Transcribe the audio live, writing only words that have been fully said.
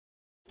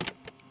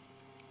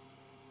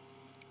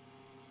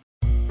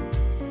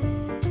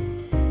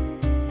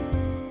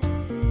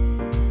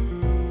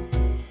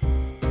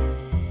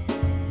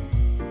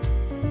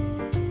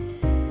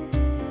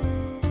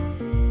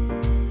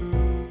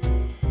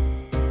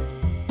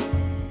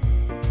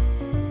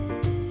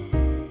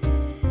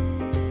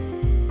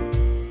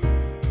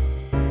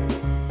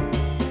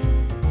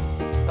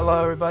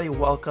Hello, everybody.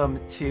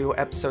 Welcome to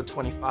episode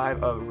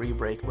 25 of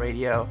Rebreak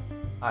Radio.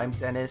 I'm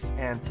Dennis,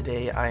 and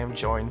today I am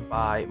joined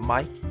by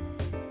Mike,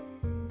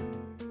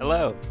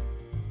 Hello.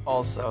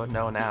 also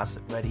known as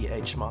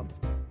ReadyEdgemont.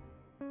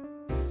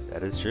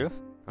 That is true.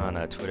 On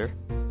Twitter.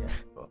 Yeah,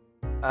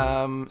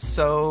 cool.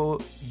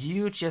 So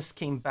you just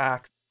came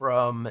back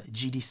from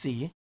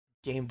GDC,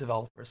 Game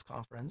Developers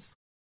Conference,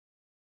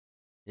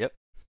 Yep.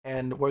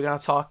 and we're gonna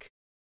talk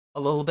a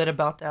little bit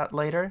about that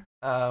later.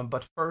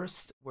 But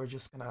first, we're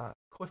just gonna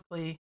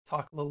quickly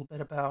talk a little bit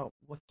about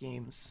what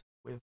games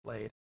we've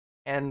played,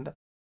 and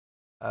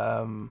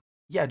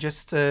yeah,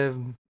 just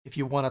if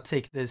you want to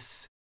take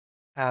this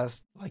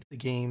as like the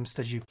games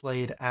that you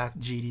played at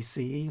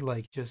GDC,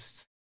 like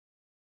just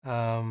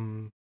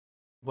um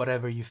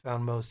whatever you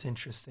found most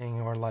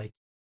interesting, or like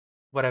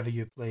whatever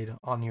you played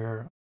on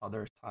your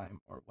other time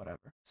or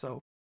whatever. So,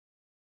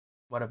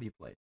 what have you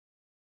played?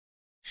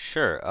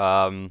 Sure.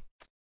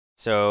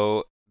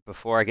 So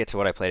before I get to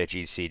what I played at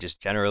GDC, just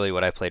generally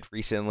what I played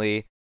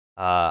recently,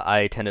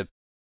 I tend to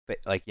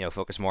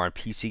focus more on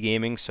PC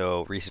gaming.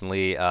 So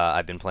recently,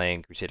 I've been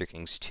playing Crusader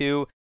Kings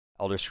 2,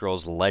 Elder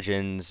Scrolls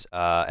Legends,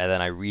 and then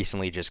I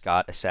recently just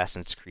got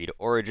Assassin's Creed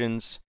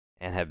Origins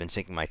and have been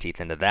sinking my teeth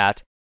into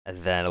that. And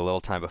then a little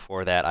time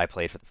before that, I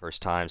played for the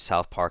first time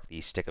South Park: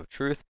 The Stick of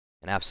Truth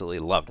and absolutely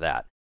loved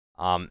that.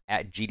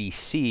 At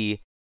GDC,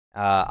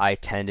 I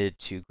tended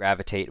to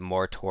gravitate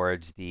more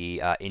towards the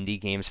Indie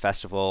Games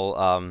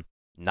Festival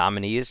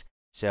nominees.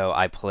 So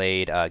I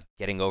played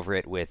Getting Over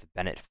It with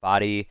Bennett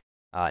Foddy,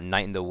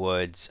 Night in the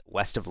Woods,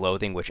 West of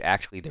Loathing, which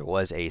actually there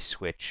was a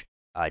Switch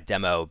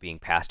demo being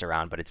passed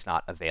around, but it's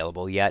not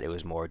available yet. It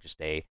was more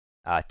just a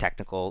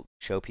technical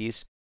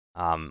showpiece,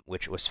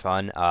 which was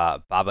fun.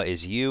 Baba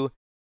Is You.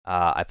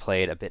 I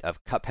played a bit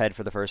of Cuphead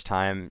for the first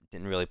time.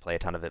 Didn't really play a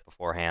ton of it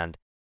beforehand.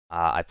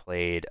 I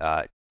played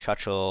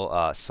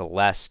Chuchel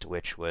Celeste,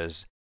 which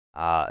was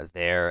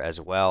there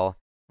as well.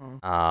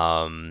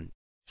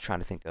 Trying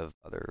to think of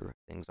other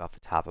things off the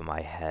top of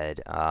my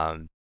head.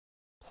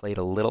 Played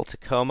a little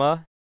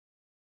Tacoma,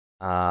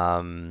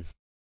 and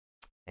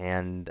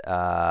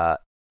I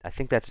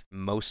think that's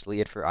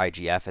mostly it for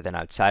IGF. And then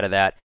outside of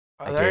that,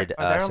 Are there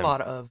a lot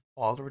of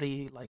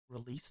already like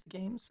released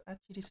games at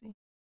GDC?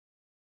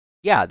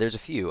 Yeah, there's a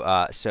few.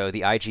 So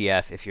the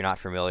IGF, if you're not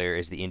familiar,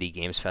 is the Indie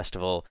Games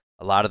Festival.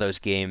 A lot of those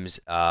games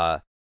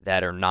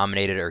that are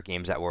nominated are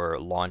games that were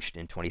launched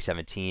in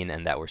 2017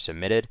 and that were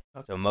submitted.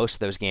 Okay. So most of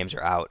those games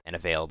are out and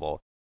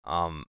available.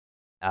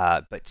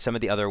 But some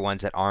of the other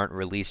ones that aren't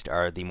released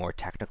are the more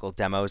technical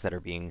demos that are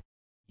being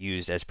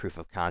used as proof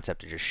of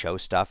concept to just show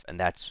stuff, and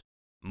that's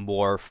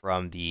more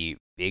from the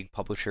big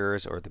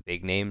publishers or the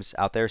big names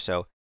out there.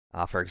 So,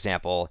 for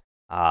example,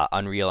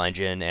 Unreal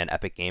Engine and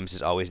Epic Games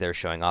is always there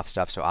showing off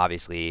stuff. So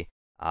obviously,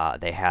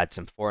 they had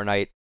some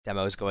Fortnite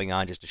demos going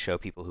on just to show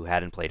people who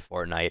hadn't played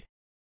Fortnite.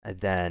 And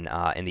then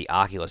in the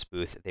Oculus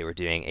booth, they were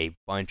doing a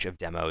bunch of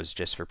demos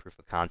just for proof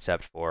of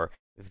concept for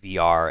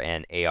VR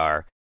and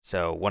AR.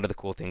 So one of the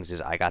cool things is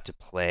I got to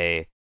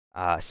play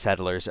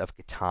Settlers of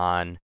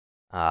Catan,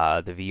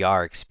 the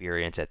VR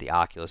experience at the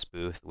Oculus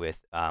booth with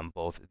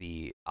both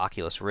the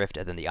Oculus Rift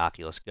and then the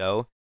Oculus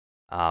Go,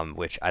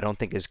 which I don't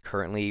think is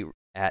currently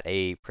at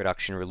a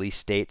production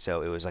release date,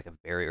 so it was like a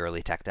very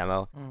early tech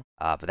demo.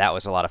 But that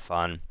was a lot of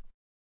fun.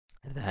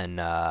 And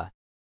then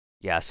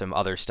yeah, some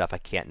other stuff I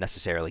can't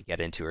necessarily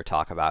get into or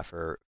talk about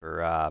for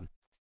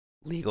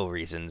legal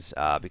reasons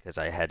because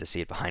I had to see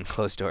it behind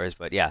closed doors.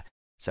 But yeah,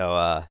 so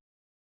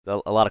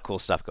a lot of cool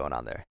stuff going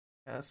on there.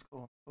 Yeah, that's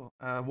cool. Cool.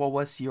 What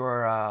was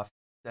your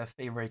the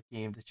favorite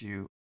game that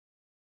you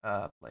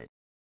played?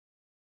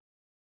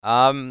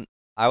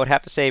 I would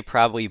have to say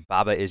probably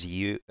Baba Is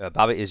You,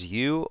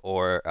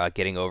 or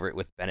Getting Over It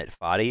with Bennett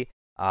Foddy.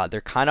 They're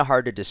kind of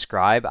hard to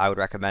describe. I would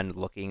recommend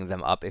looking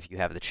them up if you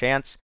have the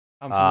chance.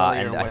 I'm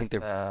familiar And I with think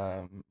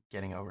they're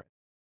Getting Over It.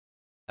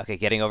 okay.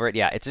 Getting Over It,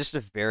 yeah, it's just a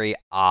very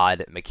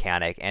odd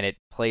mechanic, and it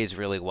plays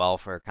really well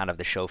for kind of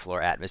the show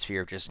floor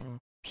atmosphere of just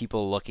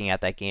people looking at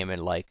that game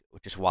and like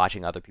just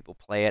watching other people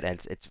play it,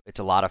 and it's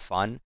a lot of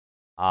fun.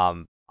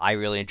 I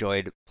really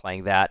enjoyed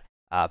playing that.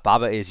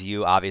 Baba Is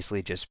You,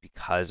 obviously, just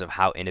because of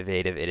how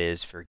innovative it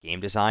is for game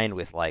design,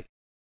 with like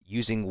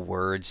using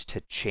words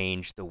to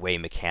change the way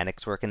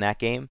mechanics work in that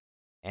game,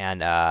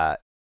 and and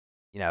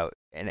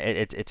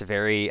it's a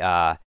very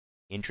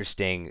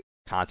interesting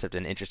concept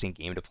and interesting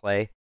game to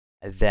play.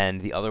 And then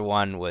the other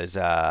one was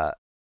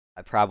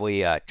probably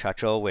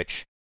Chuchel,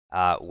 which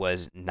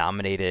was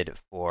nominated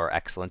for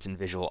excellence in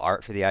visual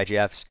art for the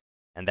IGFs,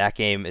 and that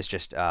game is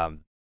just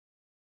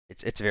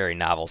it's very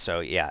novel. So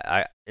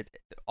yeah,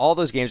 all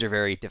those games are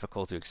very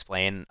difficult to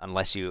explain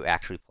unless you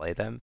actually play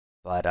them.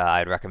 But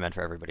I'd recommend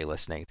for everybody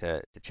listening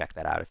to check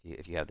that out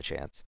if you have the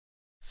chance.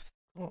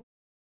 Cool.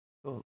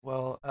 Cool.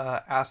 Well,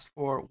 as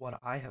for what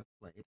I have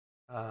played,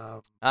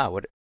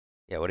 What?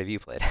 Yeah, what have you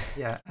played?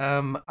 yeah,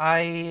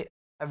 I've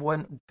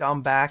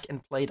gone back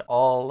and played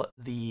all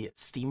the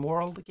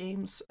SteamWorld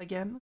games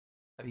again.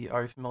 Are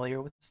you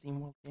familiar with the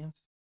SteamWorld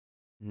games?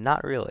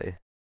 Not really.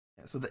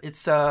 Yeah, so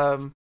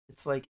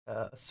it's like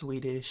a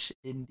Swedish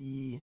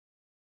indie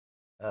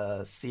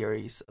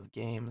series of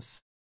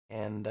games,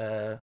 and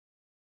they're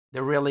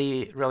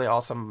really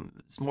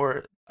awesome. It's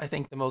more, I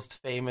think the most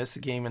famous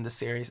game in the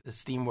series is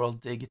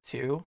SteamWorld Dig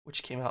 2,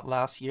 which came out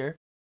last year.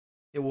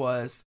 It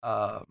was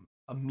a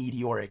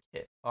meteoric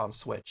hit on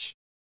Switch.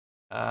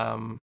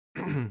 Um,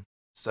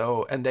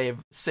 so, and they've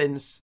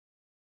since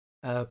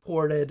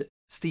ported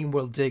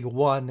SteamWorld Dig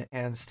 1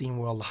 and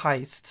SteamWorld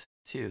Heist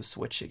to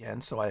Switch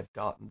again, so I've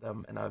gotten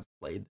them and I've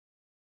played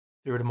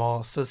through them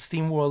all. So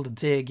SteamWorld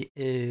Dig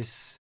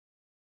is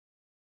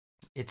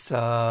it's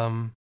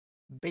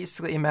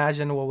basically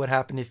imagine what would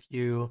happen if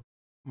you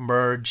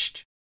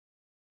merged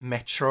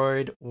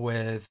Metroid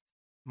with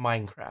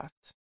Minecraft,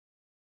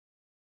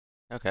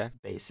 Okay.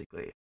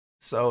 basically.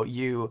 So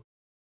you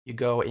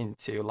go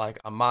into like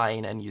a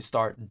mine and you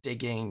start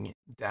digging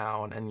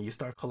down and you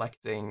start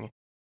collecting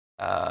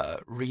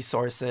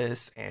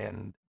resources,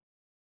 and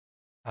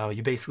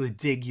you basically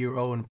dig your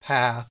own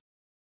path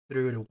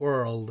through the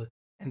world,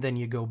 and then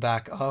you go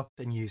back up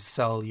and you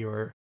sell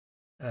your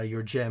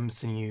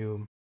gems and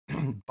you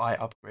buy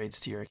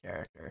upgrades to your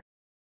character,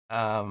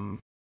 um,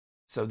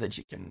 so that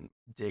you can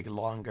dig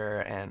longer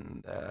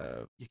and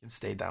you can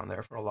stay down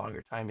there for a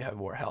longer time. You have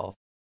more health,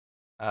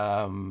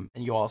 and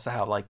you also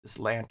have like this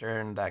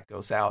lantern that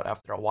goes out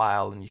after a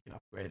while, and you can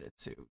upgrade it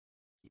to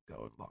keep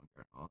going longer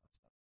and all that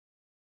stuff.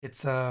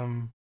 It's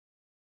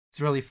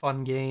a really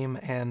fun game,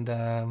 and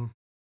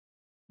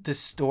the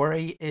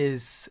story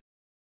is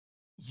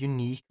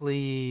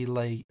uniquely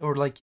like or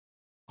like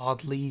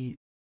oddly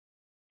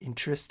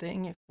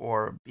interesting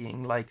for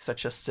being like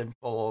such a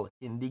simple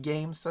indie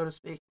game, so to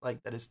speak,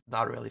 like that is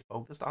not really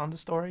focused on the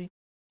story.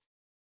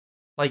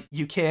 Like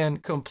you can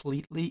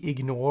completely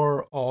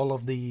ignore all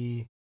of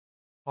the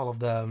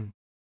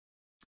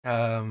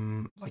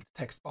like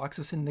text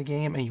boxes in the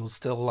game and you'll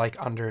still like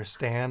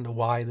understand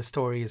why the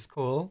story is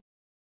cool.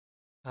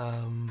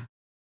 Um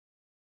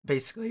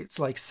Basically it's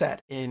like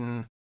set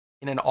in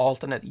an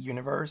alternate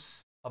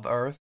universe of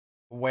Earth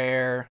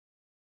where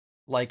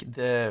like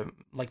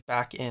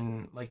back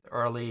in like the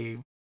early,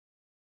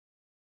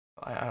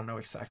 I don't know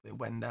exactly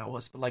when that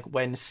was, but like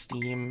when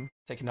Steam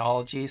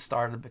technology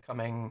started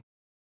becoming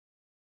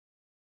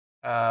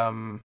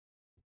um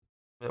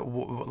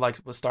like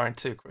was starting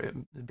to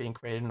being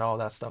created and all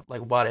that stuff.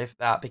 Like what if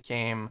that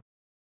became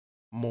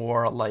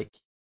more like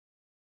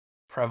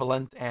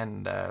prevalent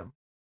and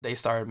they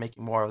started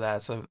making more of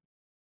that. So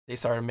they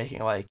started making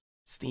like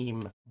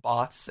Steam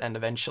bots, and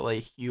eventually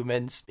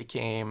humans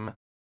became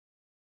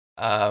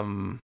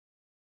um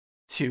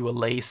too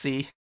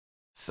lazy.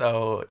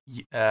 So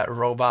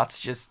robots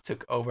just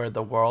took over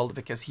the world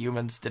because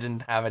humans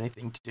didn't have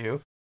anything to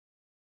do.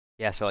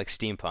 Yeah, so like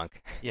steampunk.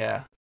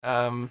 Yeah.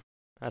 Um,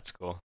 That's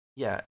cool.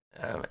 yeah.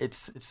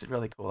 It's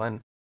really cool.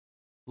 And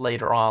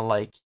later on,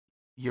 like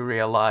you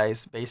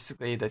realize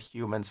basically that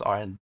humans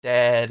aren't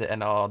dead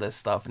and all this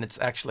stuff, and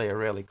it's actually a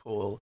really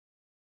cool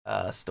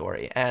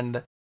story.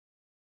 And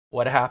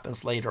what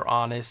happens later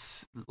on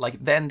is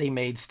like then they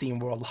made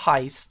SteamWorld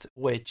Heist,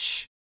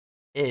 which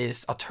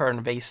is a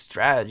turn-based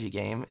strategy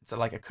game. It's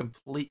like a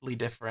completely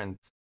different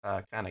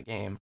kind of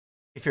game.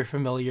 If you're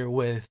familiar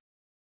with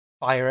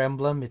Fire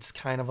Emblem, it's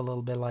kind of a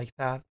little bit like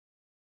that.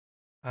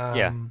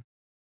 Yeah.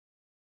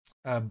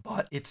 Um,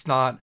 but it's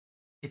not.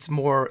 It's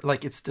more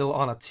like it's still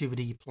on a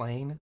 2D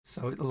plane,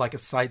 so like a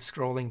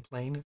side-scrolling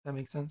plane, if that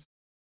makes sense.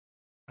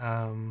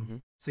 Hmm.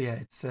 So yeah,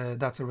 it's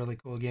that's a really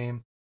cool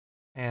game,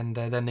 and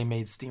then they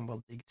made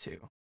SteamWorld Dig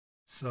 2.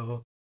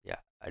 So Yeah.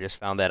 I just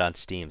found that on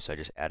Steam, so I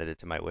just added it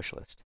to my wish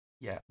list.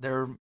 yeah,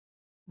 they're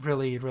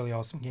really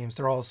awesome games.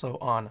 They're also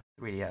on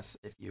 3DS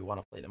if you want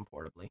to play them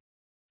portably.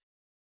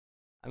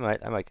 I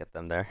might get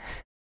them there.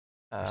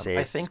 Or I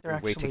save. think they're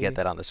Wait to get actually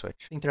that on the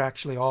Switch.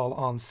 all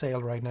on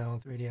sale right now on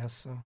 3DS.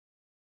 So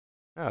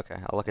Oh, okay,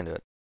 I'll look into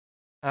it.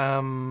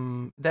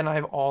 then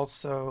I've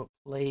also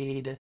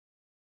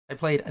I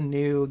played a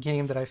new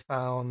game that I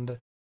found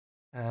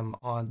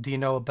on. Do you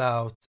know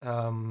about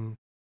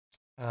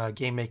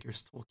Game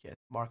Maker's Toolkit?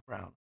 Mark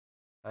Brown,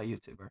 a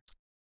YouTuber.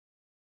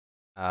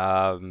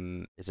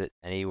 Is it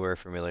anywhere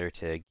familiar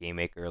to Game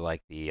Maker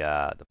like the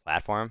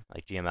platform,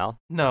 like GML?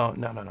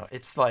 No.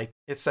 It's like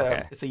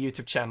Okay. it's a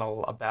YouTube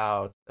channel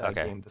about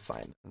Okay. game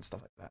design and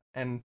stuff like that.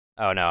 And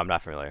Oh no, I'm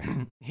not familiar.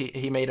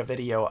 he made a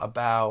video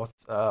about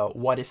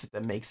what is it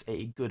that makes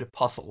a good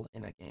puzzle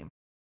in a game,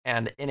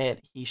 and in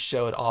it he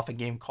showed off a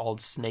game called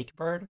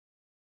Snakebird.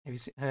 Have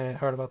you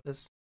heard about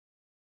this?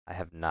 I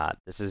have not.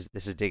 This is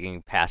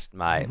digging past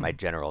my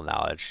general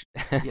knowledge.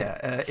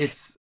 Yeah,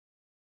 it's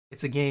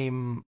a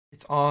game.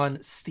 It's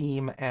on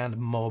Steam and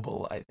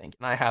mobile, I think,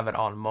 and I have it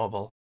on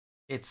mobile.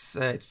 It's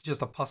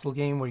just a puzzle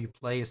game where you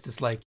play as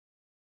this like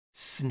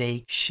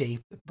snake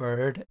shaped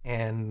bird,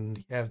 and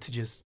you have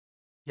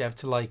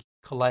to like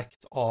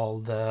collect all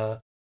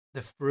the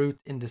fruit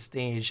in the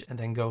stage and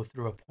then go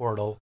through a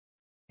portal.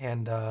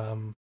 And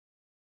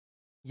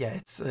yeah,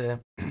 it's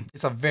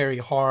it's a very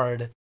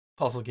hard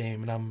puzzle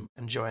game, and I'm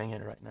enjoying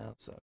it right now.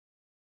 So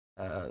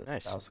that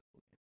Nice. was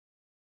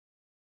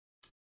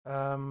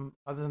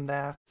other than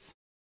that,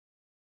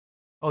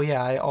 oh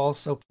yeah, I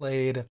also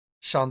played.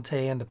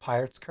 Shantae and the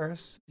Pirate's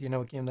Curse. Do you know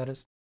what game that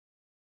is?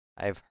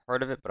 I've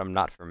heard of it, but I'm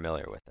not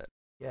familiar with it.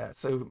 Yeah,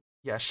 so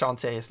yeah,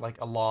 Shantae is like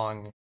a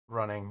long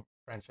running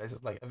franchise.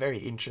 It's like a very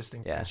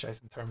interesting Yeah. franchise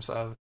in terms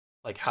of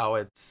like how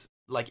it's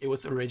like it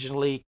was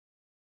originally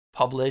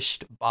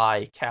published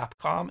by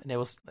Capcom,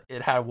 and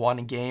it had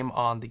one game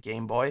on the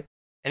Game Boy,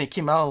 and it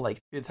came out in like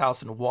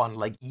 2001,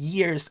 like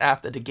years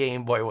after the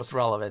Game Boy was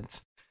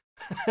relevant.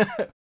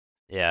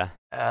 Yeah.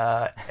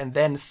 And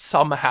then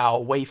somehow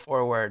Way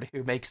Forward,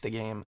 who makes the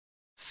game,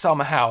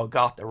 somehow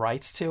got the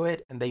rights to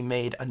it, and they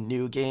made a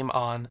new game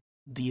on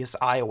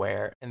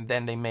DSiWare, and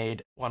then they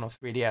made one on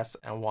 3DS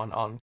and one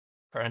on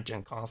current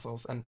gen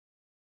consoles. And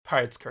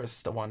Pirates Curse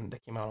is the one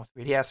that came out on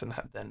 3DS and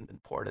had then been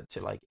ported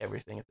to like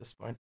everything at this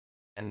point.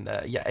 And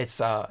yeah, it's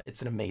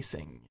an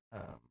amazing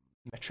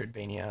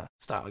Metroidvania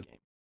style game.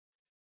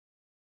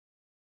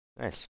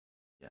 Nice.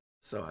 Yeah,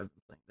 so I've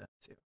been playing that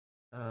too.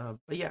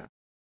 But yeah,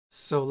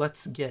 so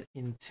let's get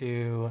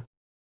into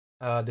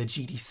the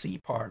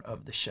GDC part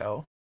of the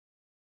show.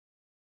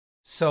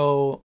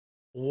 So,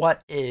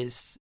 what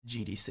is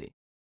GDC?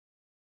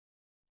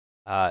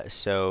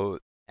 So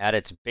at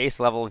its base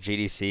level,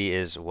 GDC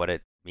is what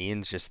it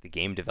means, just the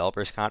Game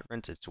Developers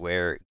Conference. It's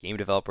where game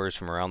developers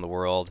from around the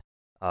world,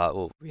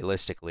 well,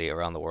 realistically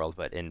around the world,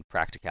 but in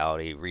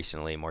practicality,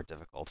 recently more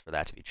difficult for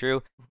that to be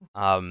true,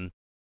 um,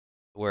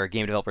 where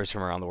game developers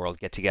from around the world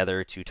get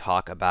together to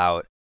talk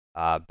about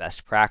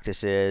best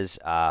practices,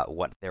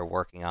 what they're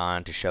working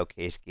on to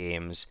showcase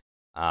games,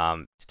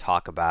 to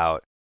talk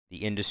about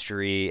the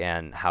industry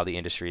and how the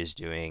industry is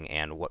doing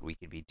and what we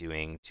could be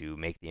doing to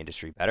make the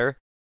industry better.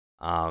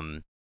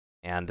 Um,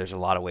 and there's a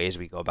lot of ways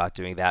we go about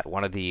doing that.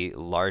 One of the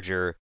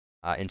larger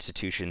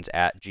institutions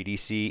at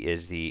GDC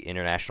is the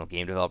International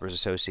Game Developers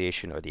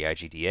Association, or the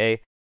IGDA,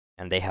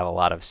 and they have a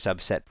lot of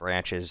subset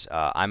branches.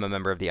 I'm a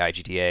member of the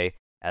IGDA,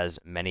 as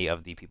many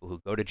of the people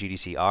who go to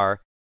GDC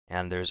are,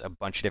 and there's a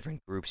bunch of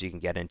different groups you can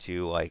get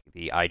into, like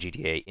the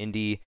IGDA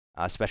Indie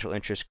Special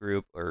Interest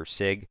Group, or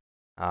SIG.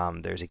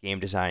 There's a game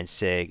design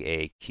SIG,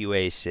 a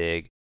QA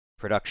SIG,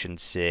 production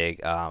SIG,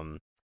 an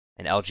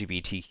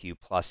LGBTQ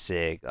plus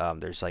SIG.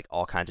 There's like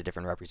all kinds of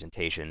different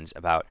representations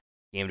about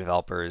game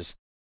developers,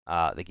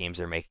 the games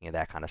they're making, and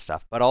that kind of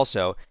stuff. But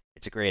also,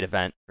 it's a great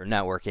event for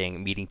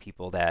networking, meeting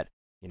people that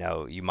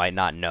you might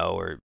not know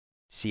or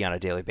see on a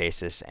daily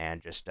basis,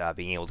 and just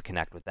being able to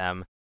connect with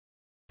them,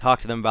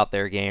 talk to them about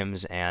their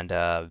games, and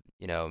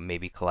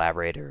maybe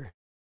collaborate or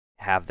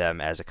have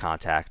them as a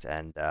contact,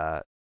 and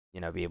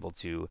be able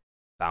to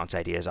bounce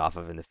ideas off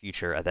of in the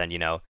future. And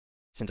then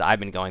since I've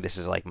been going, this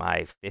is like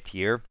my 5th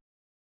year.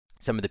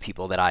 Some of the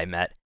people that I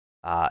met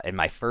in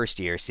my first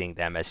year, seeing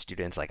them as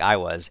students like I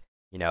was,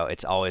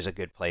 it's always a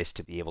good place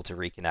to be able to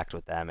reconnect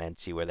with them and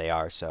see where they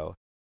are. So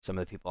some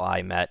of the people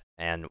I met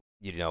and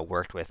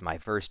worked with my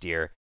first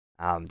year,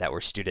 that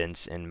were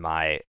students in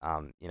my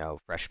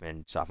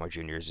freshman, sophomore,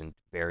 juniors in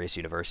various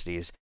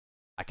universities,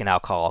 I can now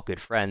call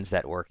good friends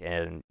that work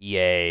in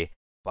EA,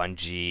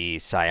 Bungie,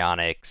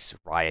 Psyonix,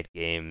 Riot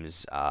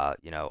Games,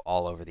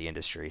 all over the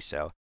industry.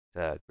 So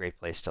it's a great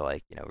place to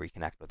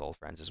reconnect with old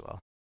friends as well.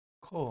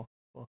 Cool.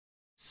 Cool.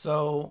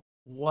 So,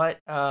 what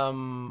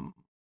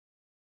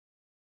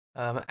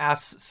as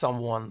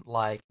someone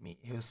like me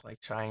who's like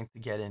trying to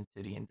get into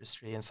the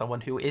industry and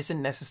someone who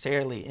isn't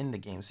necessarily in the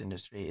games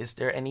industry, is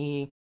there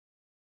any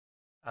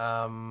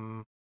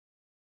um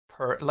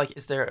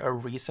is there a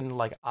reason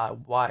like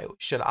why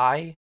should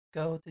I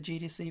go to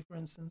GDC, for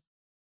instance?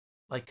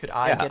 Like, could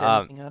I Yeah. get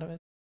anything out of it?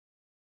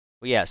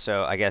 Well, yeah.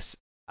 So I guess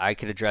I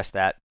could address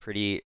that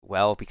pretty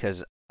well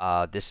because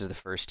this is the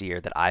first year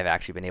that I've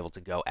actually been able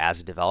to go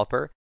as a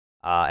developer.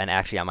 And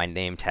actually, on my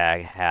name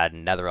tag had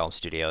NetherRealm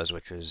Studios,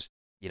 which was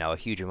a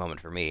huge moment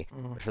for me.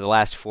 Mhm. But for the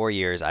last 4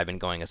 years, I've been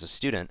going as a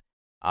student,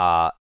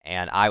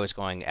 and I was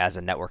going as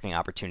a networking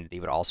opportunity,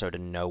 but also to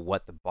know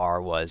what the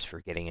bar was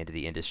for getting into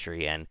the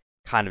industry and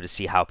kind of to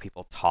see how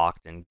people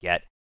talked and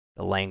get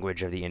the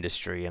language of the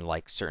industry and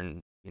like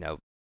certain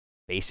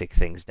basic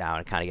things down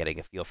and kind of getting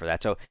a feel for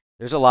that. So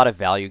there's a lot of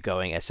value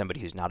going as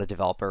somebody who's not a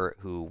developer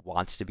who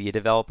wants to be a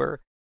developer.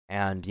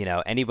 And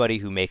anybody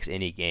who makes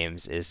indie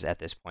games is at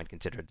this point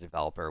considered a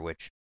developer,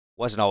 which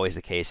wasn't always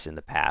the case in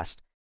the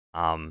past.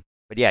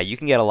 But yeah, you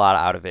can get a lot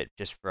out of it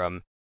just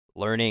from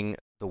learning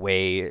the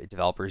way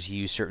developers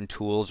use certain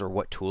tools or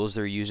what tools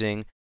they're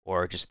using,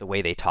 or just the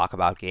way they talk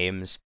about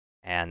games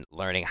and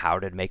learning how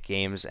to make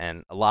games,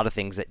 and a lot of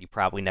things that you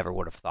probably never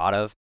would have thought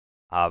of.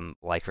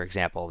 Like, for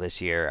example, this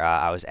year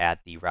I was at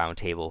the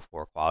Roundtable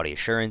for Quality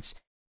Assurance,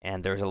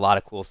 and there's a lot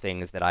of cool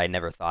things that I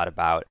never thought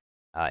about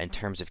in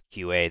terms of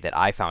QA that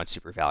I found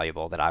super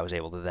valuable that I was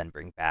able to then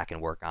bring back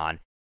and work on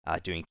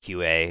doing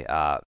QA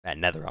at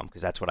NetherRealm,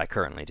 because that's what I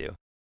currently do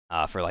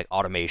for like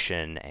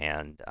automation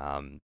and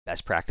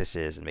best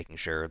practices and making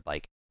sure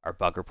like our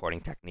bug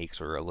reporting techniques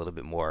were a little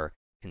bit more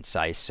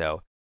concise.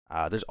 So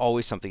there's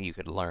always something you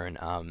could learn.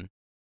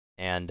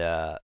 And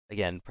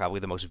again, probably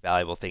the most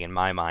valuable thing in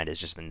my mind is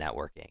just the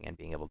networking and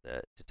being able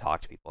to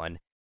talk to people and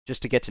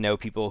just to get to know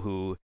people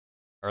who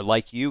are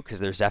like you, because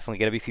there's definitely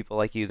going to be people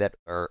like you that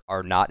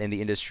are not in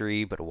the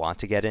industry but want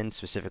to get in.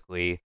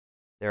 Specifically,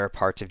 there are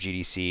parts of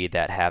GDC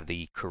that have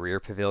the career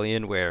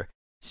pavilion where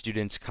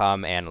students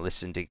come and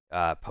listen to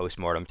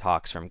post-mortem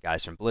talks from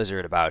guys from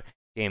Blizzard about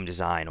game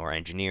design or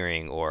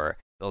engineering or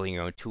building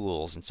your own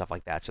tools and stuff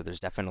like that. So there's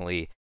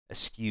definitely a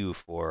skew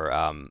for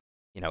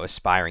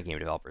aspiring game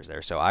developers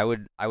there. So I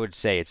would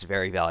say it's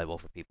very valuable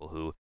for people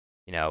who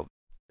you know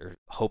are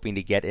hoping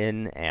to get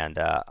in and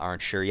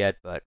aren't sure yet,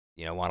 but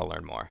want to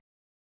learn more.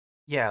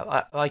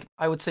 Yeah, like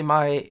I would say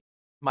my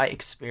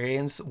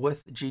experience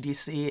with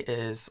GDC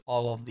is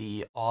all of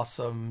the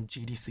awesome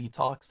GDC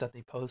talks that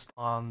they post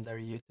on their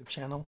YouTube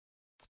channel.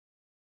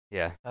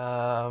 Yeah,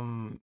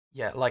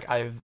 Yeah, like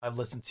I've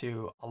listened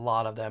to a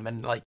lot of them,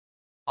 and like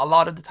a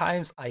lot of the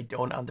times I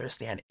don't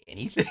understand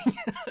anything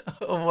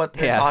of what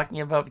they're yeah, talking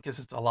about because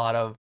it's a lot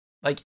of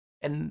like,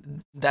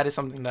 and that is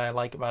something that I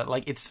like about it.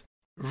 Like it's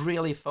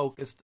really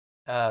focused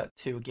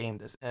to game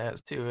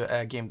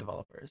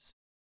developers.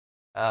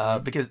 hmm,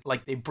 Because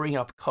like they bring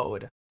up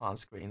code on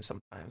screen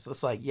sometimes.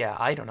 It's like, yeah,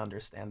 I don't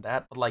understand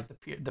that, but like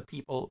the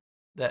people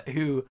that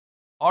who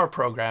are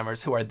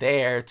programmers who are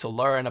there to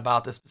learn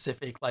about the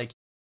specific, like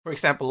for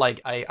example,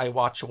 like I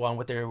watched one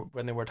with their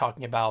when they were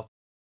talking about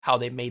how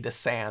they made the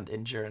sand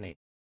in Journey,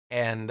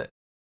 and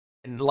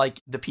like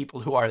the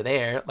people who are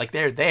there, like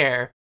they're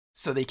there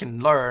so they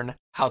can learn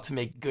how to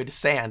make good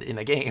sand in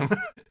a game.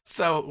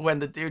 So when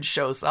the dude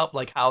shows up,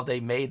 like how they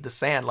made the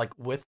sand, like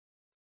with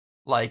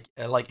like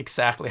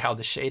exactly how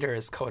the shader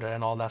is coded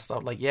and all that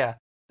stuff. Like, yeah,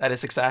 that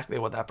is exactly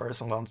what that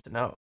person wants to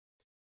know.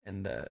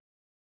 And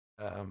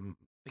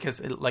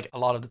because like a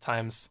lot of the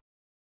times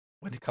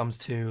when it comes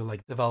to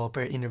like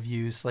developer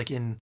interviews, like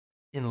in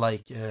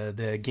like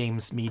the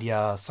games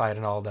media side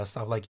and all that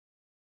stuff, like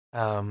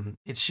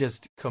it's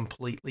just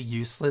completely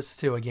useless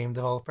to a game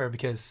developer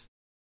because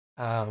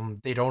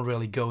they don't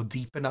really go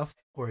deep enough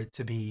for it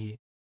to be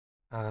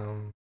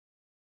um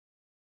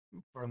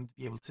for them to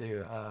be able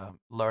to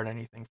learn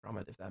anything from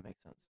it, if that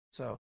makes sense.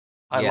 So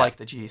I yeah, like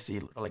the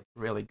GDC like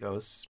really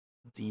goes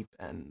deep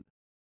and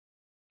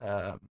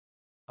um,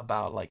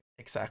 about like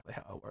exactly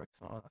how it works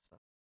and all that stuff,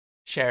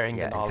 sharing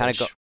the yeah, and kind of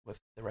go knowledge with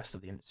the rest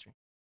of the industry.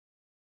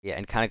 yeah,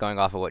 and kind of going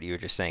off of what you were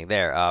just saying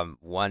there.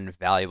 One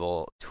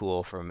valuable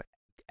tool from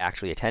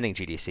actually attending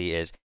GDC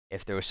is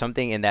if there was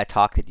something in that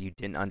talk that you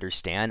didn't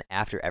understand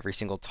after every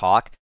single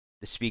talk,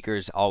 the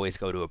speakers always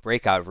go to a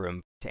breakout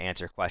room to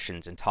answer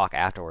questions and talk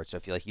afterwards. So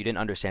if you didn't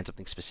understand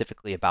something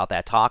specifically about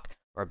that talk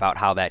or about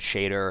how that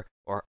shader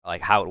or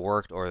like how it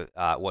worked or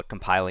what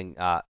compiling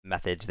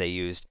methods they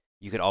used,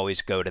 you could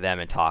always go to them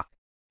and talk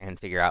and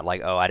figure out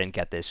like, oh, I didn't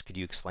get this. Could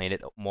you explain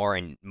it more?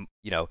 And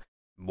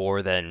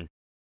more than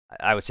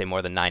I would say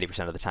more than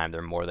 90% of the time,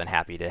 they're more than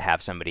happy to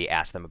have somebody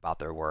ask them about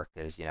their work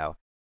because,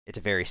 it's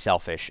a very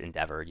selfish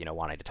endeavor,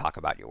 wanting to talk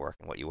about your work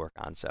and what you work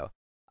on. So,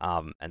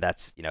 and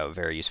that's,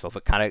 very useful.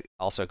 But kind of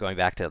also going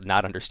back to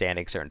not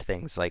understanding certain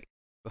things. Like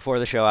before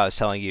the show, I was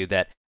telling you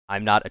that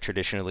I'm not a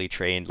traditionally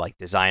trained like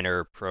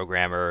designer,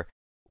 programmer,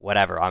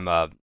 whatever.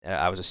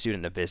 I was a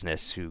student of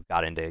business who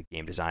got into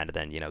game design and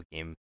then,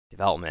 game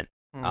development.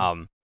 Mm.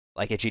 Um,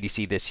 like at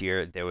GDC this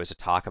year, there was a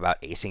talk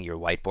about acing your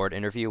whiteboard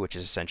interview, which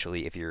is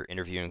essentially if you're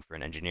interviewing for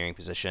an engineering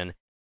position,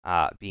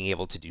 being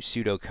able to do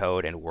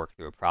pseudocode and work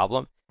through a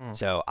problem. Mm.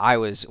 So I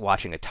was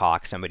watching a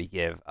talk somebody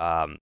give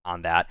on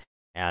that,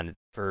 and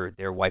for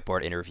their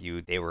whiteboard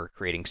interview, they were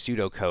creating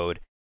pseudocode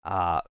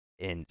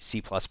in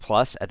C++,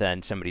 and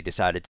then somebody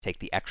decided to take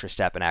the extra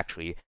step and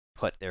actually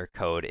put their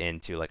code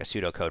into like a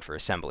pseudocode for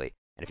assembly.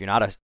 And if you're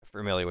not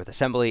familiar with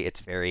assembly,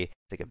 it's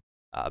like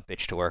a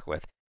bitch to work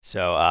with.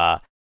 So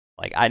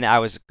like I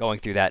was going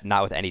through that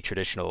not with any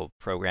traditional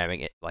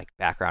programming like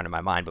background in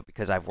my mind, but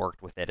because I've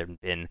worked with it and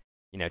been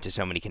to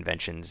so many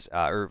conventions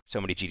or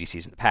so many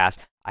GDCs in the past,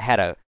 I had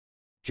a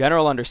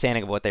general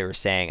understanding of what they were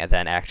saying, and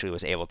then actually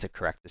was able to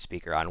correct the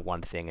speaker on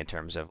one thing in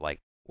terms of like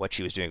what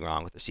she was doing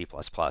wrong with the C++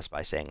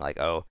 by saying like,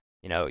 oh,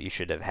 you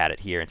should have had it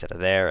here instead of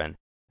there, and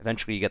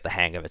eventually you get the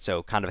hang of it.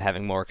 So kind of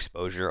having more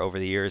exposure over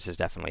the years has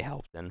definitely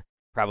helped, and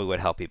probably would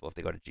help people if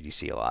they go to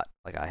GDC a lot,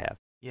 like I have.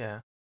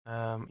 Yeah.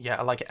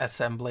 Yeah, like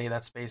assembly,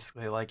 that's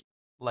basically like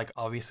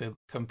obviously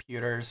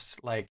computers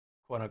like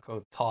quote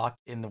unquote talk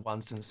in the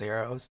ones and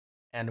zeros,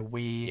 and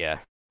we Yeah,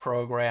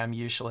 program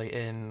usually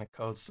in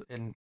code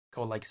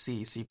like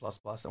C, C++,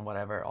 and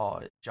whatever,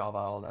 all Java,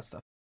 all that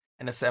stuff.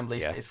 And assembly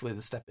is yeah, basically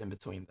the step in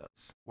between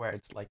those, where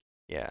it's like,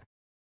 yeah.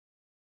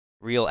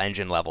 Real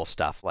engine level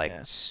stuff, like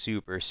yeah,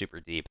 super, super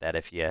deep. That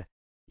if you,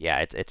 yeah,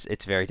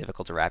 it's very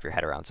difficult to wrap your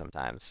head around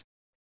sometimes.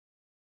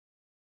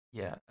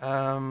 yeah.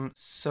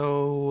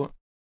 So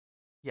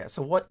yeah,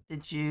 so what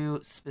did you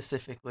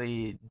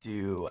specifically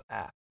do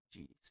at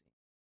GDC?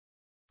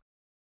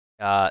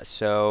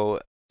 So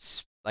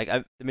like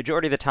the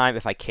majority of the time,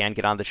 if I can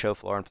get on the show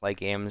floor and play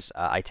games,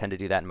 I tend to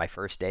do that in my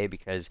first day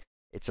because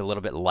it's a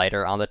little bit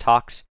lighter on the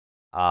talks.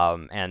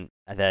 And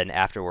then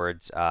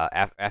afterwards,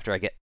 after I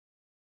get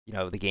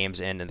the games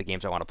in and the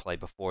games I want to play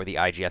before the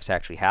IGFs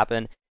actually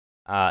happen,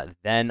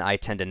 Then I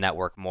tend to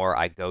network more.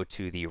 I go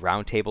to the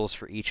roundtables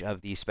for each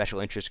of the special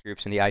interest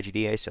groups in the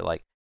IGDA. So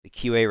like the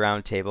QA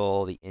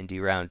roundtable, the indie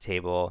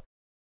roundtable,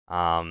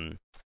 um,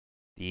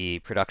 the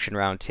production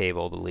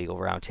roundtable, the legal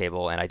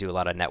roundtable, and I do a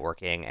lot of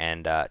networking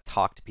and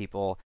talk to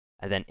people.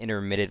 And then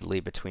intermittently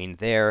between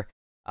there,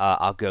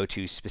 I'll go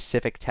to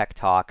specific tech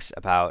talks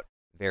about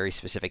very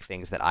specific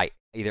things that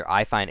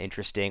I find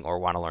interesting or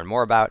want to learn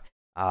more about.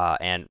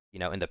 And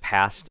in the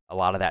past, a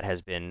lot of that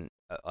has been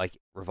like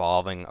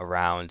revolving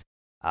around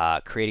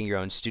creating your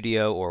own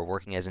studio or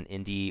working as an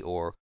indie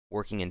or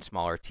working in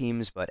smaller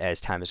teams. But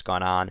as time has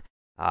gone on,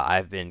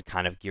 I've been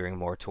kind of gearing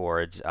more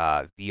towards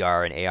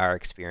VR and AR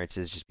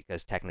experiences just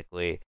because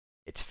technically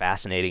it's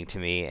fascinating to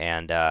me.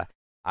 And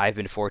I've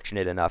been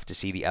fortunate enough to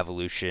see the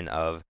evolution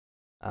of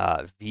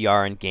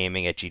VR and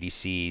gaming at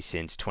GDC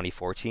since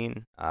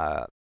 2014.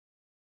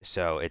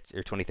 So it's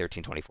or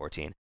 2013,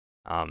 2014.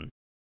 Um,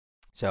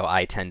 so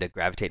I tend to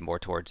gravitate more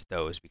towards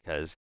those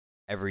because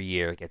every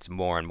year it gets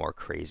more and more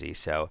crazy.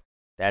 So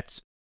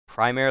that's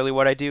primarily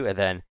what I do. And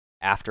then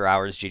after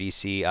hours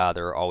GDC,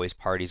 there are always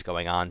parties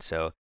going on.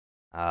 So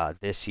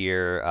this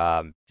year,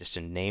 just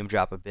to name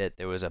drop a bit,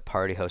 there was a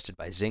party hosted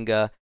by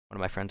Zynga. One of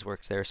my friends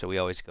works there, so we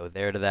always go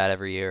there to that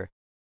every year.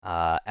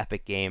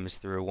 Epic Games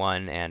threw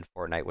one, and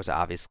Fortnite was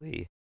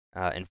obviously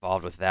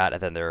involved with that.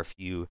 And then there are a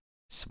few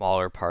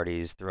smaller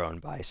parties thrown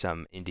by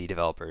some indie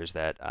developers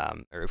that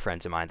are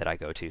friends of mine that I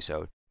go to.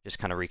 So just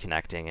kind of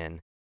reconnecting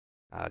and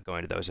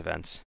going to those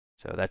events.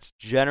 So that's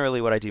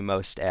generally what I do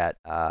most at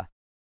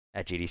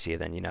GDC.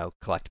 Then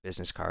collect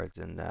business cards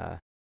and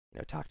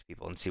talk to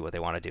people and see what they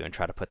want to do and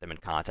try to put them in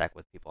contact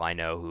with people I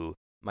know who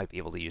might be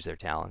able to use their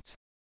talents.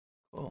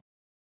 Cool.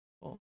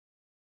 Cool.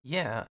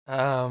 Yeah.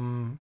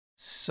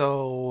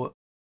 So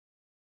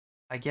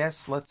I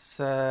guess let's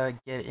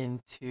get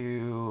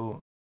into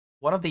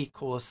one of the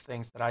coolest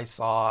things that I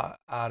saw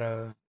out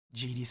of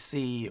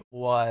GDC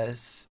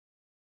was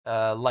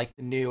like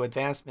the new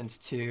advancements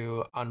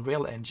to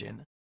Unreal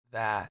Engine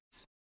that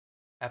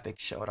Epic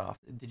showed off.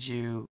 Did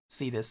you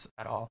see this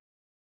at all?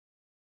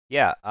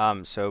 Yeah,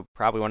 so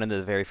probably one of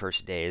the very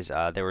first days,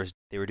 they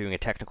were doing a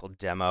technical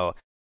demo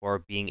for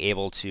being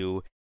able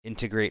to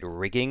integrate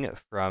rigging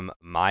from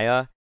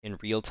Maya in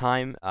real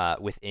time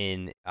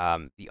within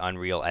the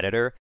Unreal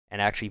editor,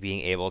 and actually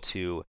being able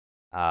to,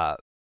 uh,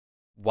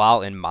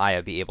 while in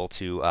Maya, be able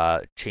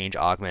to change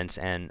augments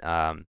and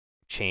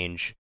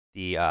change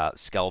the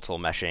skeletal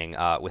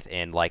meshing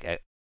within, like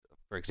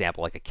for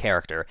example, like a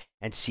character,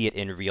 and see it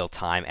in real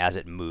time as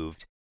it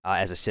moved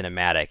as a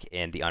cinematic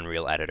in the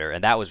Unreal editor,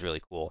 and that was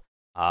really cool.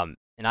 And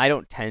I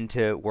don't tend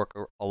to work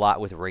a lot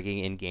with rigging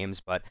in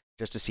games, but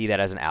just to see that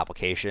as an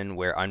application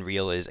where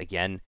Unreal is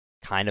again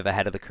kind of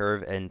ahead of the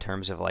curve in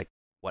terms of like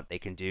what they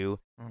can do,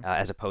 Mm.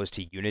 as opposed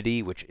to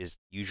Unity, which is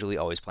usually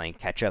always playing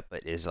catch up,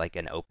 but is like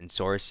an open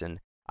source, and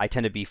I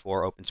tend to be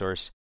for open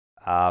source,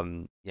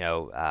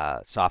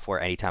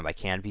 software anytime I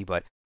can be,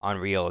 but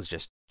Unreal is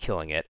just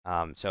killing it.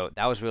 So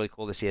that was really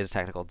cool to see as a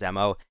technical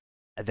demo,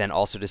 and then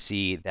also to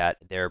see that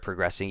they're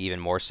progressing even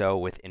more so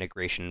with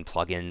integration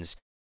plugins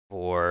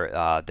for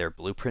their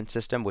blueprint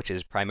system, which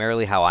is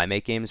primarily how I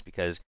make games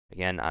because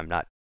again, I'm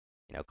not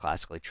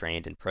classically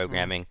trained in Mm.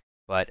 programming,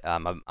 but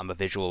I'm a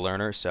visual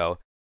learner, so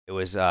it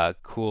was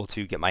cool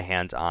to get my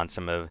hands on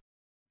some of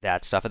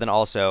that stuff, and then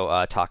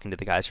also talking to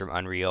the guys from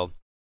Unreal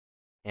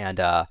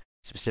and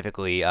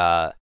specifically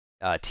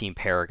Team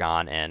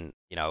Paragon, and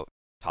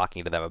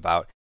talking to them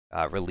about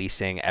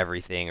releasing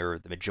everything or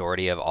the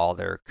majority of all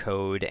their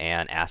code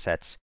and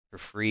assets for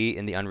free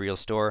in the Unreal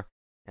Store,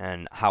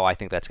 and how I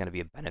think that's going to be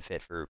a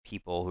benefit for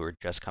people who are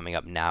just coming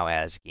up now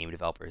as game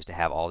developers to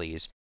have all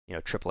these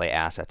AAA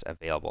assets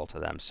available to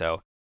them.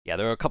 So yeah,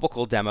 there are a couple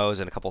cool demos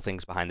and a couple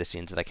things behind the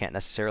scenes that I can't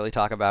necessarily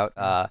talk about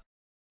Mm.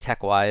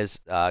 tech-wise,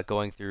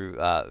 going through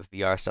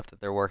VR stuff that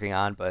they're working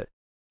on, but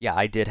yeah,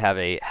 I did have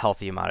a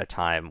healthy amount of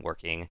time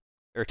working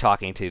or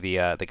talking to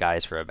the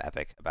guys from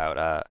Epic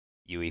about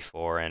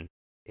UE4 and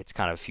its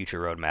kind of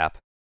future roadmap.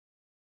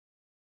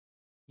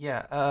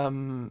 Yeah.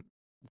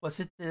 Was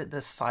it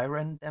the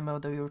Siren demo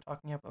that you were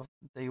talking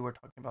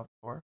about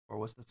before, or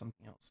was this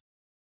something else?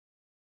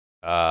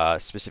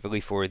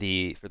 Specifically for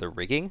the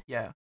rigging.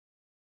 Yeah.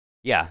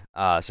 Yeah,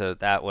 so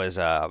that was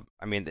I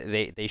mean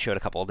they showed a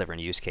couple of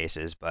different use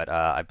cases, but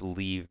I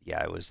believe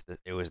yeah it was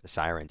the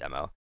Siren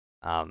demo,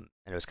 and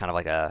it was kind of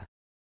like a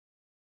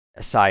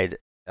side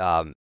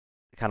kind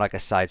of like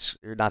a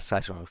or not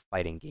side scrolling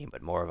fighting game,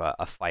 but more of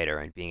a fighter,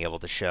 and being able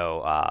to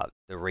show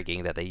the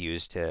rigging that they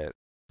use to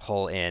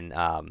pull in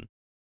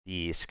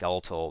the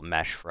skeletal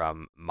mesh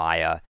from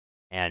Maya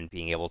and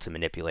being able to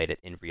manipulate it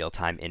in real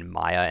time in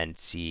Maya and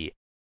see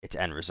its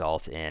end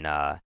result in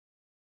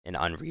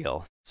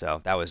Unreal.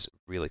 So that was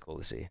really cool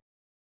to see.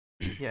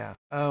 Yeah.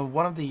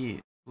 One of the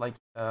like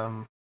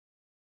I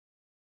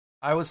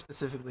was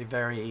specifically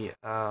very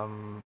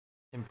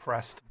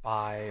impressed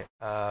by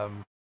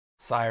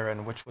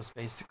Siren, which was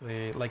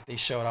basically like they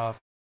showed off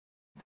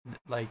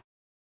like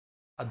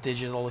a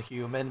digital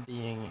human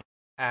being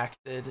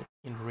acted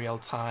in real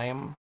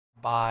time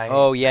by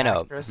Oh an yeah,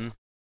 no. actress.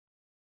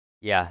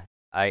 Yeah,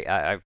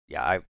 I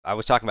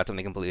was talking about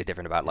something completely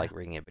different about Yeah. like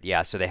rigging it, but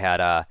yeah, so they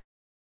had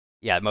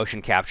yeah,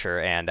 motion capture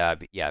and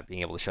yeah,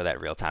 being able to show that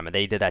in real time, and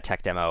they did that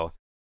tech demo.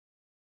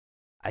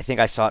 I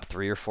think I saw it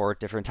 3 or 4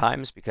 different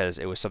times because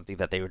it was something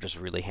that they were just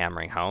really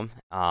hammering home.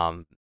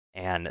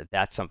 And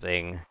that's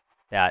something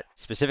that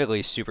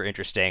specifically is super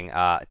interesting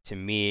to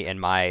me in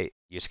my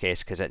use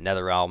case because at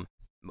NetherRealm,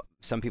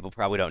 some people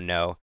probably don't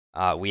know,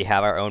 we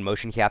have our own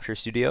motion capture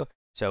studio.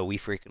 So we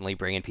frequently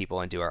bring in people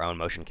and do our own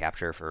motion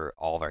capture for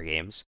all of our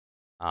games.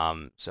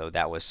 So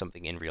that was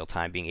something in real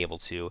time, being able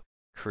to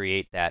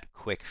create that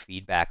quick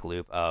feedback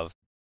loop of,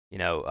 you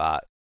know,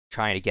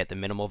 trying to get the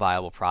minimal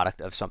viable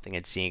product of something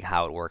and seeing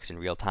how it works in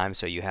real time.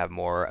 So you have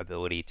more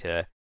ability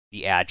to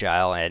be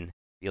agile and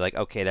be like,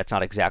 okay, that's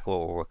not exactly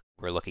what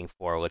we're looking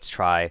for. Let's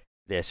try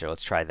this or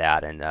let's try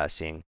that, and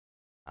seeing,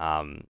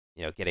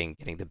 getting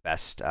the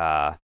best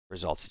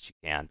results that you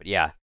can. But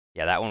yeah,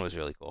 yeah, that one was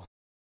really cool.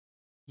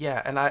 Yeah,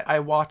 and I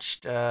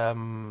watched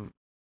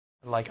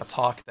like a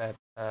talk that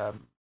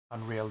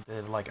Unreal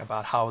did like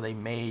about how they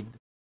made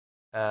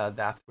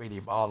that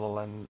 3D model,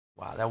 and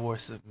wow, that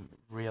was some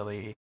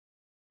really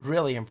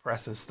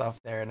impressive stuff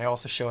there. And they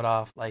also showed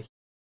off like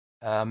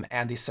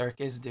Andy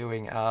Serkis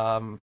doing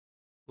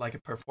like a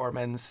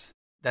performance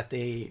that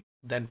they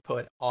then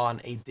put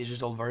on a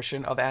digital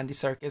version of Andy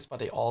Serkis, but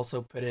they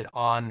also put it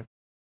on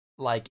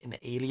like an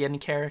alien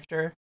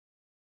character.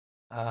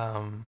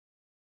 Um,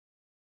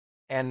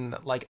 and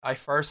like I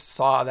first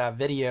saw that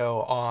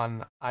video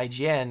on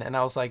IGN, and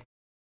I was like,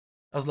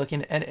 I was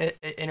looking, and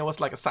it was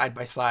like a side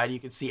by side. You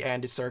could see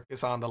Andy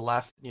Serkis on the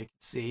left, and you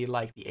could see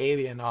like the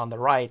alien on the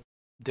right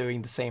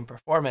doing the same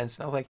performance.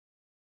 And I was like,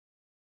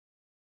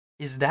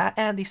 is that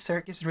Andy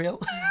Serkis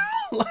real?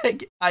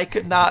 Like I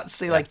could not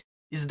see Yeah. like,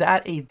 is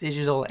that a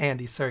digital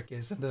Andy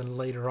Serkis? And then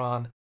later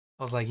on,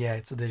 I was like, yeah,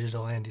 it's a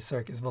digital Andy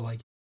Serkis. But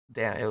like,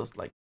 damn, it was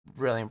like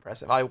really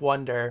impressive. I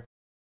wonder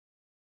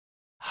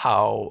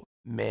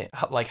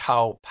like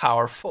how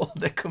powerful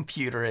the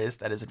computer is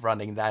that is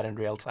running that in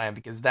real time,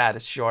 because that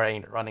is sure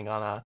ain't running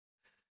on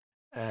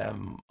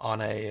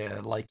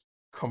a like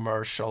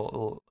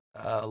commercial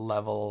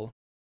level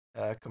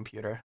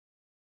computer.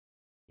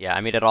 Yeah,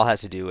 I mean, it all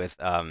has to do with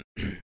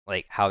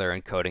like how they're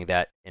encoding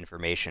that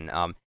information.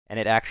 And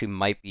it actually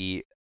might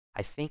be,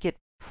 I think it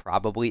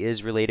probably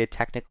is related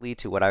technically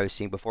to what I was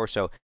seeing before.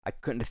 So I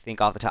couldn't think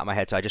off the top of my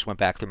head, so I just went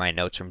back through my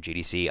notes from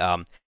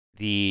GDC.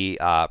 The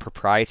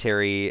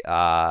proprietary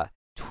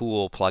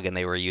tool plugin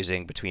they were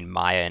using between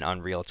Maya and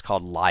Unreal, it's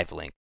called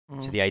LiveLink.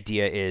 So Mm. the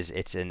idea is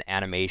it's an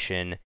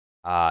animation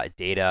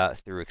data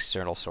through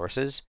external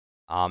sources,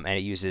 and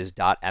it uses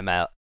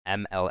 .mll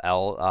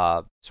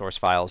source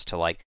files to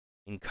like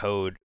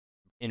encode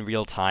in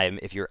real time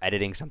if you're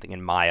editing something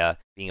in Maya,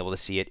 being able to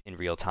see it in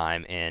real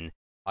time in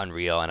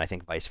Unreal, and I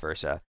think vice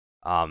versa.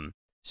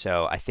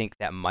 So I think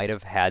that might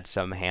have had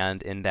some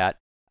hand in that,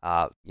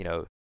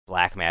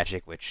 black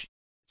magic, which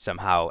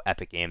somehow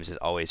Epic Games is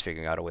always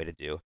figuring out a way to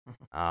do.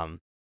 Um,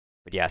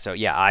 but yeah, so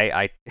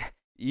yeah,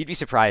 you'd be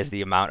surprised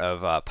the amount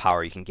of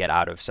power you can get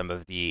out of some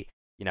of the,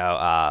 you know,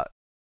 uh,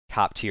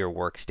 top tier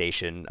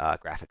workstation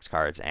graphics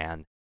cards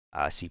and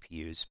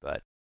CPUs.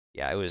 But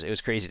yeah, it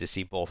was crazy to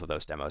see both of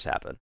those demos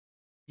happen.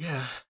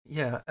 Yeah,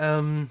 yeah.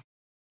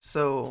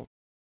 So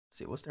let's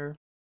see, was there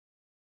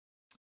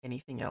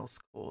anything else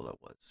cool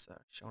that was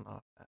shown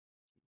off at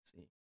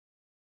GDC?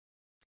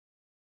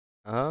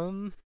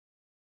 Um,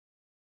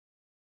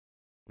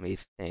 Let me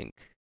think.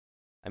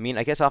 I mean,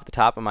 I guess off the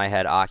top of my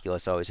head,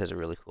 Oculus always has a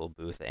really cool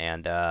booth,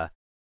 and I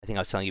think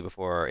I was telling you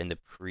before in the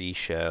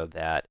pre-show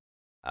that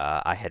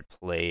I had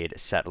played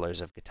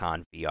Settlers of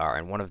Catan VR,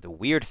 and one of the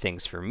weird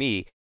things for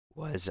me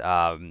was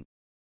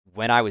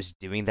when I was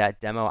doing that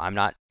demo. I'm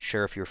not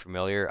sure if you're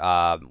familiar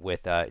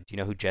with. Do you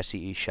know who Jesse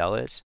E. Shell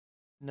is?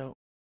 No.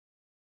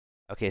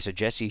 Okay, so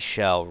Jesse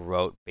Shell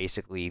wrote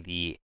basically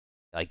the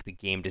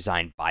game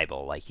design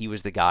Bible. Like he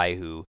was the guy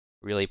who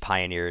really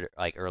pioneered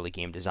like early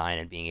game design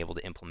and being able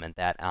to implement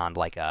that on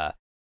like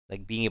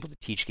being able to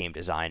teach game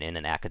design in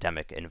an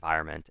academic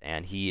environment.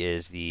 And he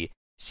is the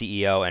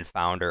CEO and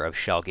founder of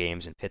Shell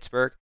Games in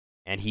Pittsburgh.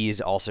 And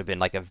he's also been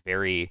like a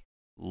very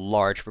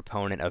large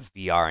proponent of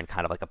VR and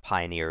kind of like a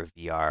pioneer of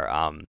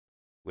VR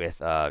with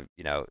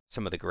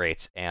some of the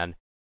greats. And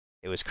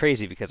it was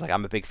crazy because like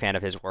I'm a big fan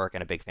of his work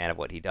and a big fan of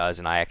what he does,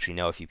 and I actually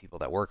know a few people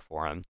that work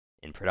for him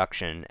in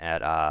production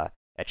at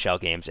Shell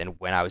Games. And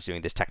when I was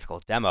doing this technical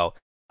demo,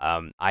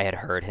 I had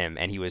heard him,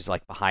 and he was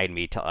like behind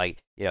me to like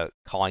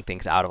calling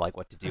things out of like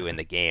what to do in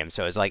the game.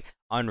 So it was like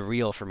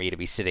unreal for me to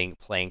be sitting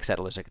playing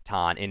Settlers of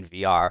Catan in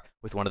VR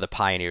with one of the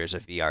pioneers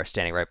of VR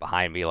standing right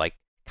behind me, like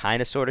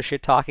kind of sort of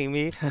shit talking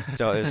me.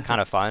 So it was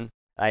kind of fun.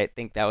 I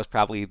think that was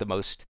probably the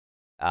most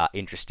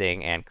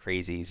interesting and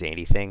crazy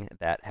zany thing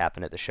that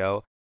happened at the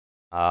show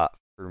uh,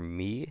 for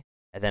me.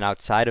 And then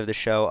outside of the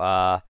show,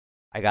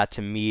 I got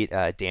to meet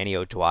Danny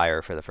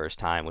O'Dwyer for the first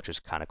time, which was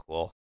kind of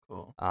cool.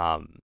 Cool.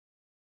 Um,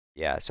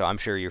 yeah, so I'm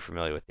sure you're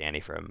familiar with Danny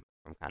from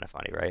Kind of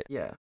Funny, right?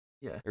 Yeah.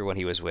 Yeah. Or when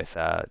he was with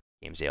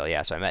Gamesdale.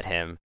 Yeah, so I met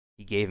him.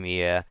 he gave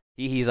me a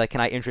he's like,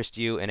 "Can I interest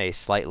you in a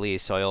slightly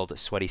soiled,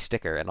 sweaty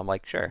sticker?" And I'm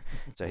like, "Sure."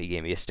 So he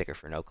gave me a sticker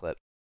for no clip.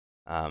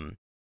 Um,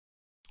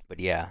 but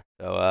yeah,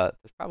 so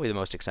that's probably the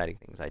most exciting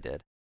things I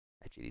did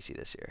at GDC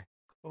this year.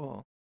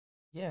 Cool.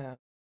 Yeah.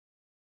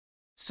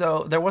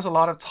 So there was a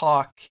lot of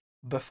talk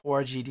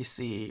before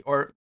GDC,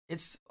 or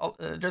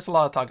there's a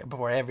lot of talk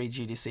before every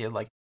GDC is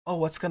like, oh,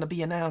 what's gonna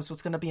be announced?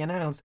 What's gonna be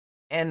announced?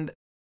 And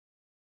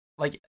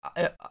like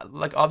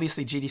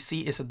obviously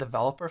GDC is a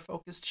developer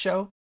focused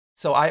show,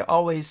 so I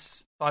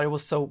always thought it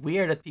was so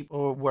weird that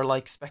people were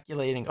like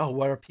speculating, oh,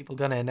 what are people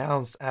gonna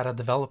announce at a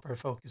developer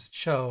focused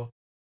show?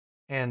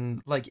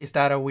 And like, is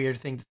that a weird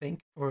thing to think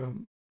for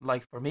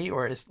like for me,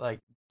 or is like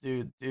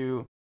do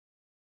do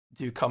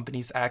do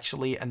companies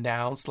actually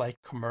announce like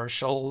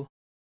commercial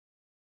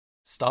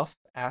stuff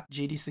at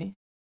GDC?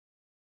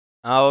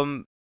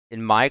 Um,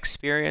 in my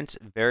experience,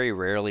 very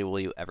rarely will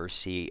you ever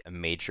see a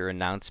major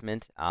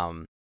announcement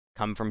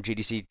come from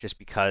GDC just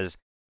because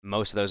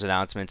most of those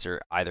announcements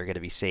are either going to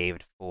be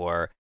saved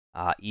for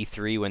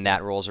E3 when Yeah.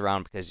 that rolls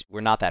around because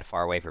we're not that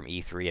far away from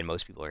E3 and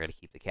most people are going to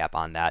keep the cap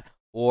on that.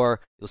 Or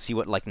you'll see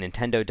what like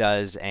Nintendo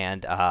does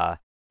and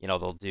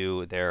they'll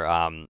do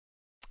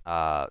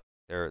uh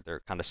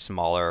their kind of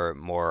smaller,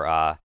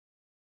 more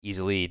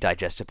easily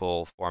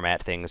digestible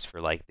format things for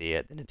like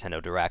the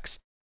Nintendo Directs.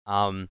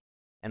 Um,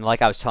 and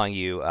like I was telling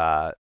you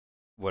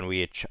when we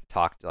had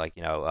talked, like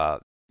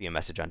via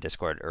message on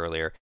Discord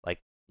earlier, like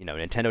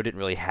Nintendo didn't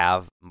really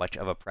have much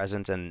of a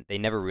presence, and they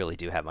never really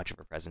do have much of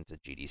a presence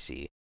at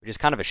GDC, which is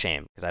kind of a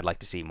shame because I'd like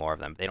to see more of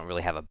them. They don't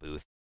really have a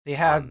booth They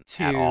had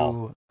at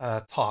all.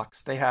 two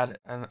talks. They had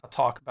a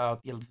talk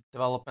about the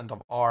development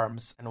of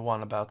ARMS and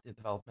one about the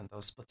development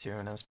of Splatoon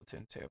and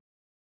Splatoon 2.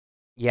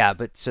 Yeah,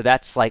 but so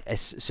that's like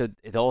so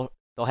they'll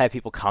have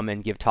people come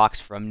and give talks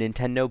from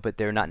Nintendo, but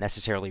they're not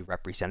necessarily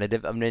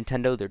representative of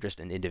Nintendo. They're just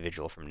an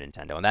individual from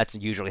Nintendo, and that's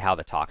usually how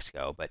the talks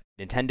go. But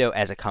Nintendo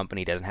as a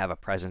company doesn't have a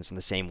presence in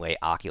the same way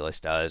Oculus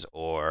does,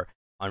 or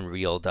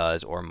Unreal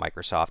does, or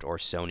Microsoft or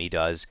Sony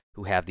does,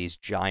 who have these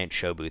giant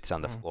show booths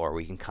on the Mm. floor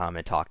where you can come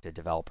and talk to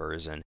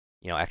developers and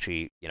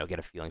actually get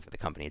a feeling for the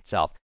company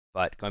itself.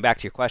 But going back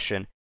to your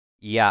question,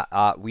 yeah,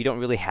 we don't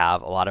really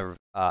have a lot of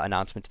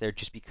announcements there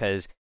just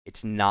because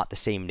it's not the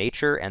same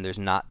nature and there's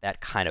not that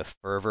kind of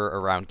fervor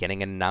around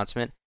getting an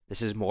announcement.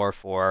 This is more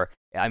for,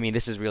 I mean,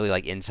 this is really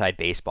like inside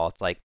baseball. It's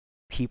like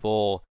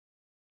people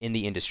in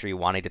the industry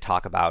wanting to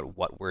talk about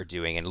what we're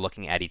doing and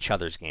looking at each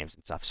other's games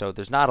and stuff. So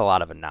there's not a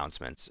lot of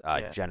announcements,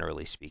 Yeah.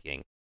 generally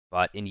speaking.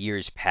 But in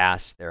years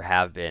past, there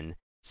have been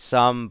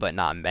some, but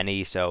not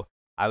many. So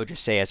I would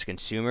just say, as a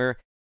consumer,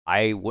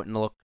 I wouldn't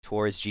look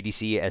towards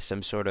GDC as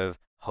some sort of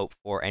hope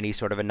for any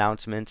sort of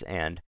announcement.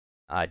 And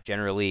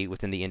generally,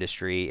 within the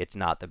industry, it's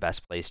not the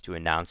best place to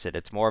announce it.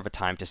 It's more of a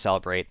time to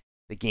celebrate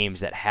the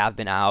games that have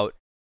been out,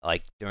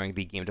 like during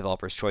the Game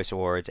Developers Choice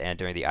Awards and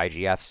during the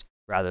IGFs,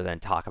 rather than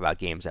talk about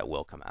games that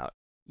will come out.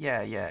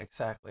 Yeah, yeah,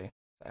 exactly.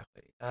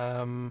 Exactly.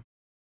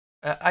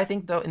 I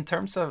think though, in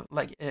terms of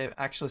like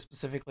actually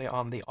specifically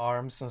on the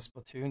ARMS and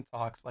Splatoon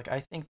talks, like I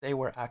think they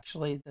were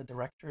actually the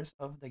directors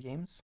of the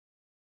games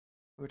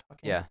we were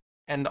talking. Yeah,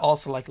 And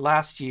also like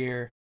last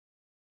year,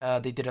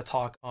 they did a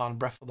talk on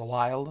Breath of the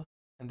Wild,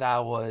 and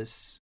that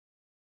was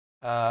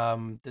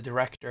the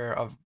director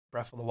of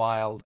Breath of the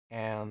Wild,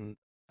 and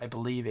I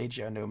believe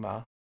Eiji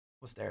Onuma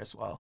was there as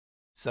well.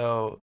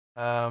 So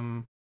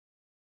and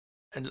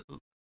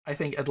I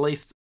think at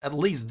least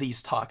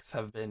these talks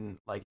have been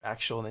like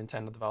actual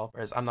Nintendo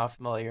developers. I'm not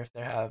familiar if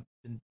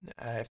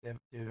they've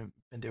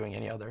been doing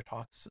any other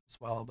talks as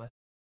well, but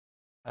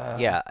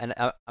yeah, and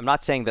I'm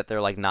not saying that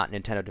they're like not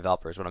Nintendo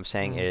developers. What I'm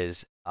saying mm,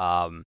 is,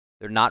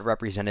 they're not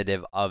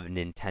representative of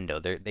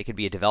Nintendo. They could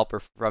be a developer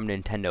from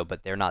Nintendo,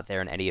 but they're not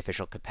there in any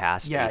official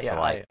capacity yeah, to yeah,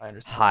 like I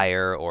understand that.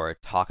 hire or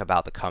talk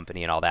about the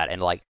company and all that.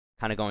 And like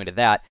kind of going to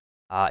that,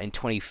 in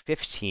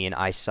 2015,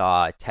 I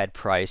saw Ted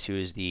Price, who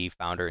is the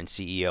founder and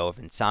CEO of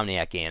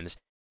Insomniac Games,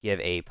 give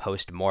a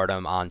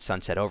post-mortem on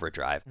Sunset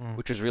Overdrive, Mm,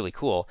 which was really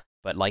cool.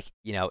 But like,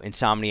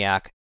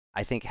 Insomniac,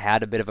 I think,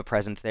 had a bit of a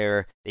presence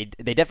there. They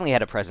definitely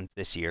had a presence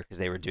this year because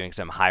they were doing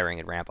some hiring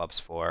and ramp ups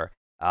for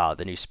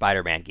the new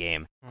Spider-Man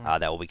game mm,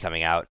 that will be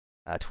coming out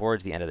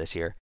towards the end of this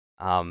year.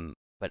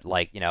 But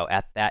like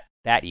at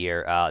that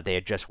year, they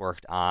had just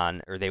worked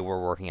on, or they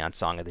were working on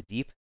Song of the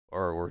Deep,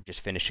 or were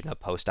just finishing up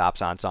post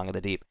ops on Song of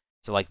the Deep.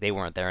 So like they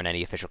weren't there in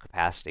any official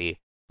capacity,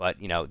 but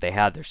they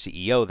had their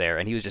CEO there,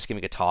 and he was just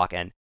giving a talk,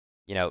 and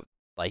you know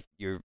like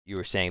you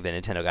were saying, the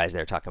Nintendo guys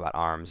there talk about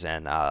ARMS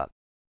and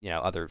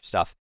other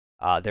stuff.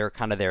 They're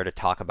kind of there to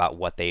talk about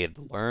what they had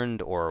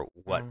learned or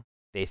what mm,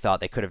 they thought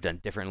they could have done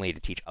differently to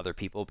teach other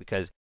people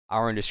because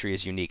our industry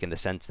is unique in the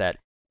sense that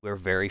we're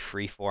very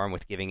free form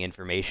with giving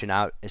information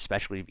out,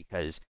 especially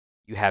because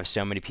you have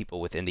so many people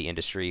within the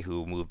industry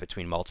who move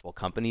between multiple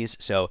companies.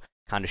 So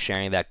kind of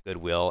sharing that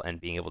goodwill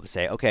and being able to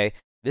say, okay,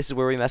 this is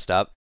where we messed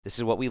up. This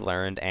is what we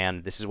learned,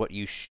 and this is what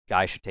you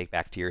guys should take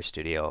back to your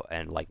studio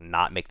and like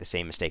not make the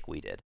same mistake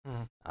we did.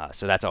 mm.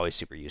 So that's always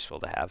super useful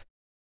to have.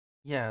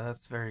 Yeah,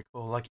 that's very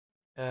cool. Like,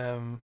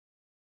 um,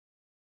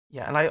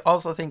 yeah, and I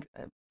also think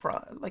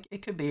like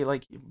it could be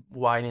like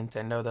why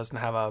Nintendo doesn't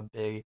have a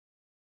big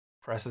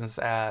presence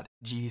at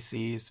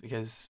GDCs,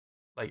 because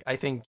like I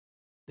think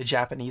the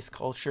Japanese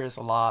culture is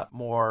a lot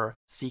more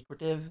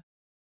secretive,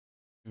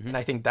 Hmm. and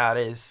I think that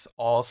is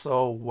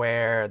also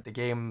where the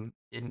game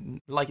in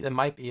like it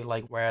might be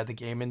like where the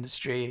game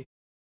industry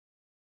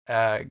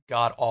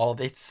got all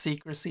of its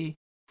secrecy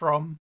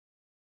from,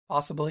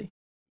 possibly.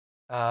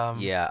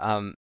 Um,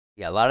 Yeah,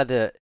 yeah, a lot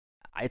of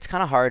it's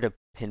kind of hard to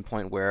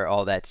pinpoint where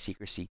all that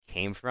secrecy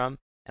came from,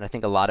 and I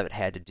think a lot of it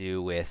had to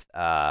do with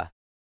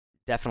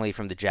definitely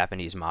from the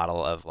Japanese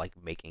model of like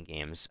making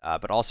games,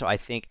 but also I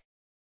think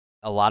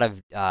a lot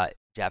of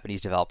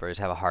Japanese developers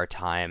have a hard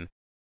time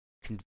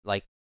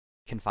like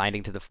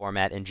confining to the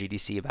format in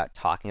GDC about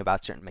talking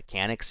about certain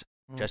mechanics,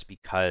 mm, just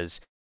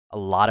because a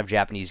lot of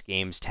Japanese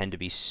games tend to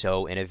be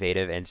so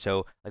innovative and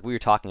so like we were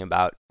talking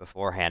about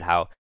beforehand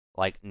how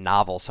like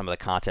novel some of the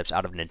concepts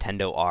out of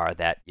Nintendo are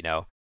that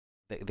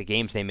the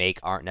games they make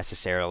aren't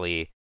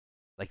necessarily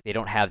like they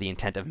don't have the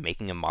intent of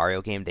making a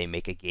Mario game. They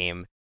make a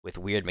game with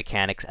weird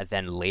mechanics and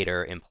then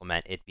later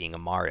implement it being a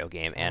Mario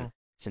game. And mm.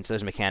 since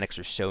those mechanics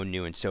are so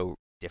new and so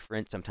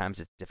different, sometimes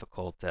it's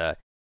difficult to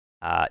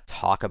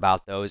talk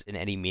about those in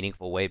any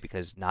meaningful way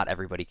because not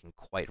everybody can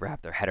quite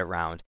wrap their head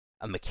around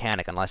a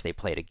mechanic unless they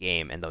played a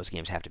game, and those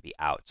games have to be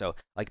out. So,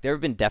 like, there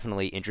have been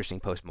definitely interesting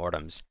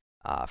postmortems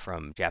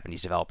from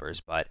Japanese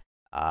developers, but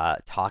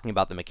talking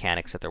about the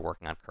mechanics that they're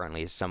working on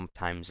currently is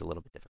sometimes a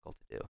little bit difficult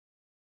to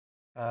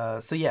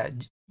do. So yeah,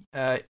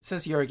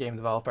 since you're a game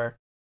developer,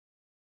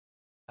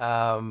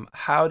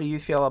 how do you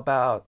feel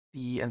about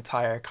the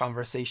entire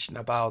conversation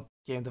about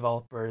game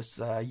developers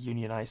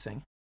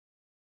unionizing?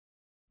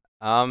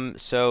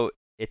 So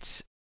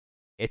it's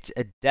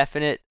a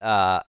definite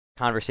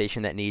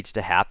conversation that needs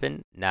to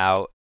happen.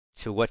 Now,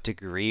 to what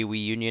degree we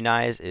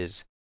unionize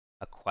is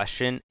a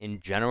question. In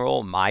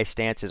general, my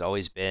stance has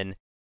always been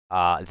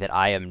that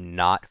I am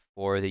not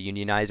for the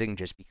unionizing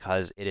just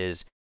because it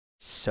is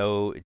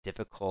so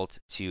difficult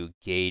to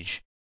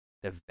gauge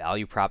the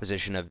value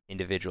proposition of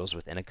individuals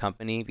within a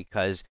company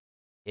because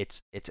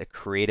it's a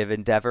creative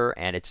endeavor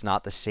and it's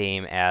not the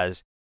same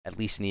as at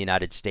least in the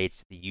United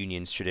States the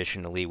unions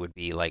traditionally would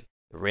be like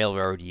the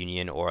railroad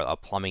union or a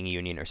plumbing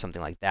union or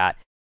something like that,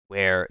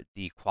 where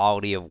the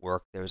quality of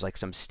work there's like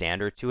some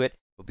standard to it.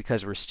 But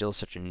because we're still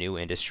such a new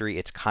industry,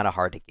 it's kind of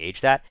hard to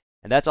gauge that.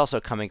 And that's also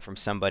coming from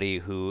somebody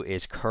who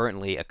is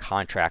currently a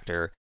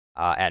contractor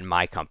at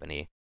my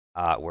company,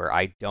 where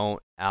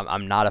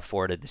I'm not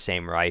afforded the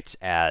same rights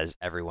as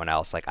everyone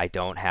else. Like I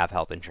don't have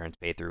health insurance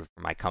paid through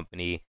for my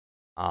company,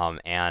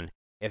 and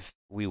if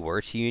we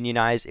were to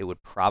unionize, it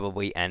would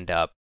probably end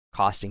up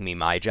costing me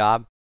my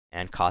job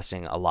and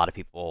costing a lot of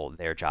people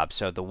their jobs.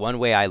 So the one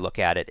way I look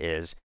at it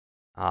is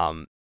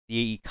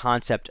the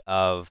concept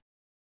of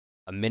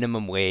a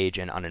minimum wage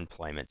and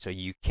unemployment. So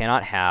you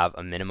cannot have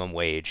a minimum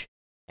wage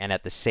and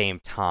at the same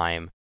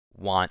time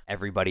want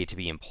everybody to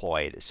be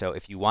employed. So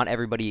if you want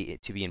everybody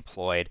to be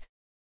employed,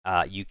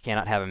 you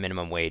cannot have a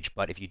minimum wage.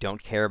 But if you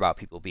don't care about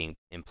people being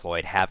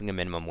employed, having a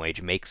minimum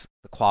wage makes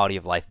the quality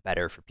of life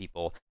better for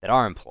people that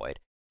are employed.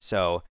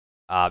 So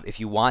if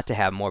you want to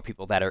have more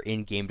people that are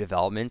in game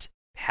development,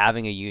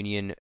 having a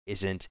union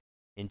isn't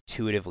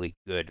intuitively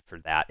good for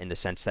that in the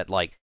sense that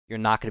like you're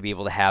not going to be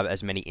able to have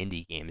as many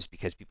indie games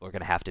because people are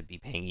going to have to be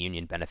paying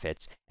union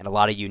benefits, and a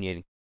lot of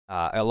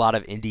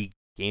indie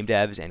game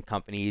devs and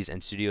companies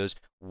and studios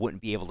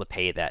wouldn't be able to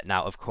pay that.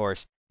 Now, of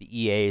course, the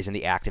EAs and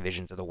the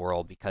Activisions of the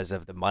world, because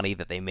of the money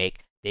that they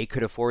make, they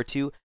could afford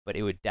to, but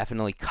it would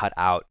definitely cut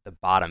out the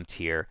bottom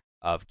tier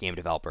of game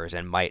developers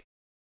and might,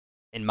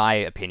 in my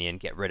opinion,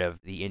 get rid of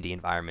the indie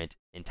environment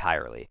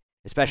entirely.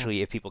 Mm,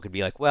 Especially if people could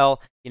be like,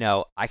 well,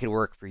 I could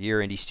work for your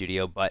indie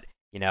studio, but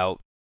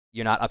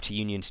you're not up to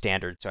union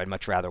standards, so I'd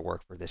much rather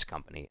work for this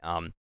company.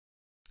 And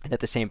at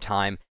the same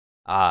time,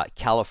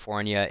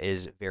 California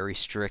is very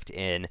strict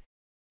in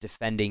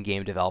defending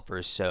game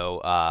developers.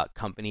 So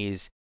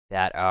companies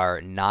that are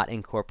not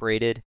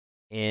incorporated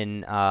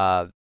in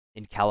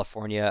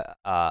California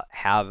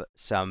have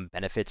some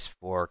benefits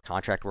for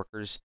contract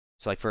workers.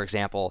 So, like for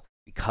example,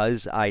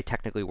 because I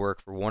technically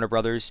work for Warner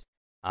Brothers,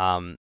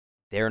 um,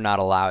 they're not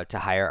allowed to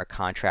hire a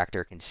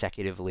contractor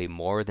consecutively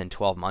more than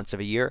 12 months of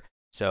a year.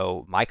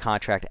 So my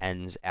contract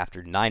ends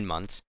after 9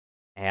 months,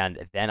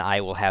 and then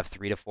I will have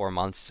 3 to 4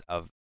 months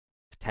of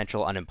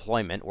potential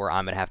unemployment where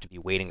I'm going to have to be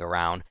waiting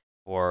around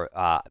for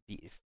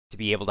to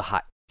be able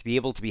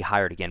to be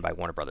hired again by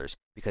Warner Brothers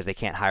because they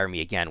can't hire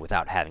me again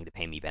without having to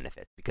pay me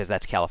benefits because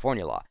that's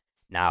California law.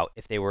 Now,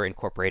 if they were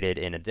incorporated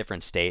in a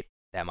different state,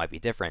 that might be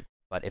different.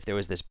 But if there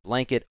was this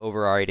blanket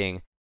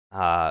overriding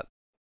uh,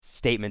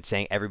 statement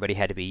saying everybody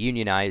had to be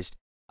unionized,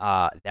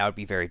 that would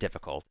be very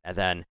difficult. And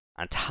then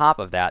on top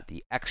of that,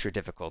 the extra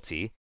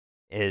difficulty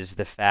is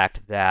the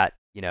fact that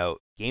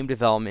game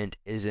development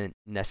isn't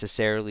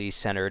necessarily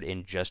centered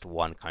in just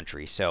one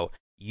country. So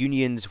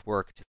unions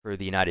worked for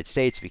the United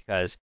States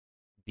because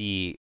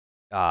the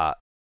uh,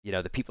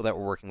 the people that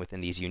were working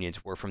within these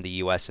unions were from the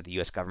U.S., so the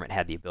U.S. government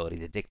had the ability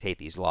to dictate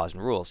these laws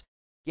and rules.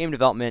 Game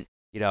development,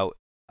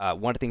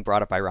 one thing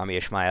brought up by Rami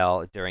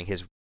Ishmael during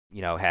his,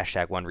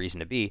 hashtag one reason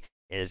to be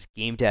is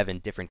game dev in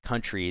different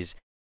countries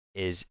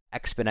is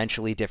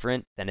exponentially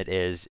different than it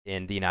is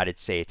in the United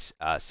States,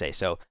 say.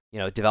 So,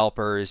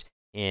 developers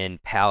in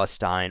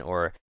Palestine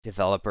or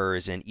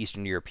developers in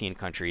Eastern European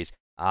countries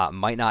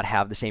might not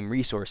have the same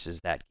resources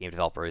that game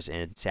developers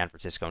in San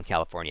Francisco and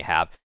California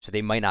have, so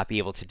they might not be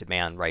able to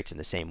demand rights in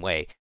the same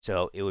way.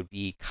 So it would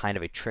be kind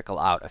of a trickle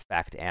out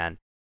effect. And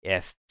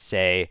if,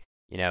 say,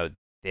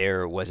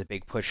 there was a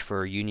big push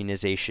for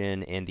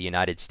unionization in the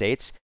United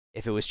States,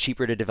 if it was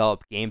cheaper to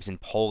develop games in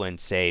Poland,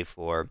 say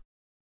for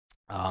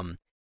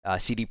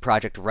CD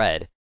Projekt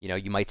Red,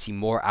 you might see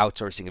more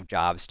outsourcing of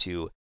jobs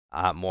to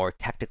more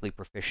technically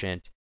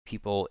proficient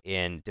people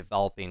in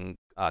developing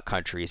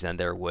countries than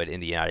there would in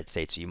the United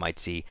States. So you might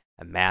see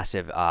a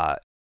massive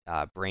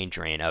brain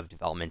drain of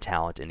development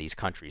talent in these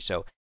countries.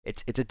 So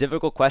it's a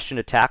difficult question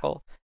to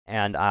tackle.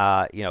 And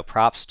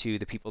props to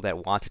the people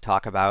that want to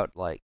talk about,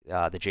 like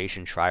the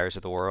Jason Schreiers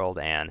of the world,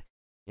 and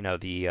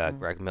the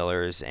Greg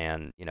Millers,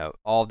 and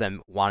all of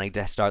them wanting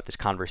to start this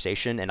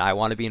conversation. And I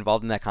want to be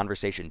involved in that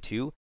conversation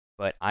too.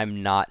 But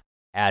I'm not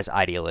as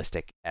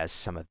idealistic as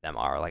some of them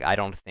are. Like, I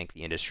don't think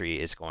the industry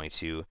is going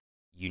to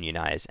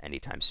unionize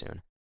anytime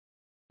soon.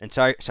 And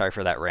sorry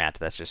for that rant.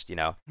 That's just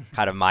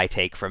kind of my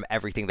take from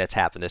everything that's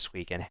happened this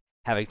week, and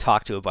having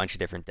talked to a bunch of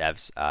different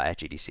devs at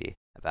GDC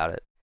about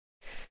it.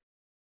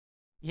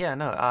 Yeah,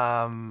 no,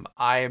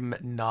 I'm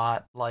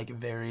not like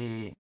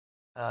very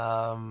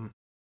um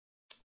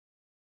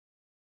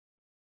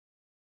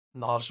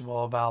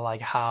knowledgeable about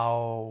like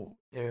how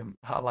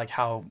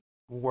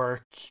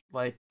work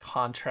like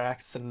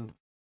contracts and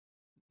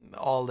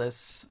all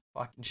this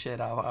fucking shit,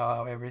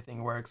 how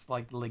everything works,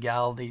 like the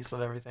legalities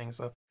of everything.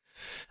 So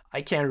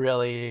I can't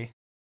really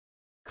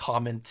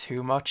comment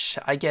too much.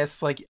 I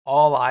guess like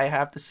all I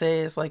have to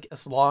say is like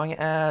as long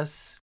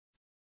as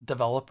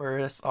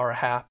developers are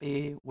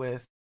happy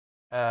with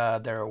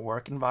their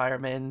work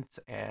environment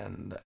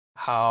and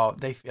how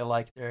they feel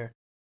like they're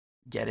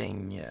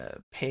getting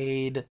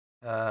paid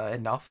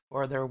enough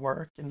for their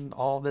work and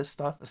all this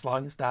stuff, as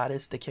long as that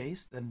is the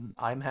case, then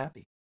I'm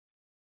happy.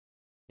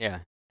 Yeah,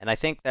 and I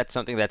think that's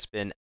something that's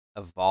been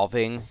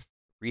evolving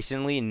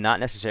recently, not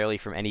necessarily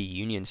from any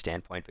union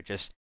standpoint, but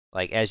just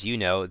like, as you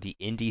know, the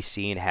indie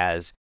scene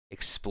has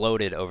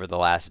exploded over the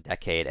last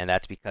decade, and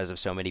that's because of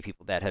so many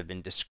people that have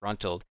been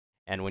disgruntled.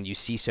 And when you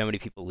see so many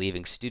people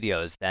leaving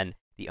studios, then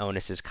the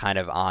onus is kind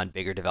of on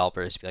bigger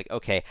developers to be like,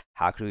 okay,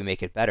 how can we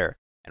make it better?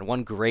 And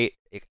one great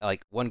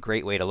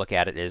way to look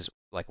at it is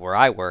like where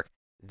I work,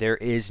 there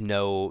is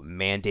no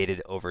mandated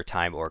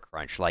overtime or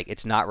crunch. Like,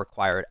 it's not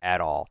required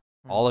at all.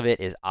 Mm. All of it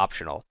is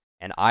optional.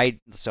 And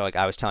so like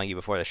I was telling you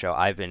before the show,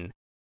 I've been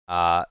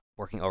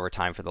working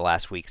overtime for the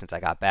last week since I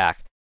got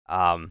back.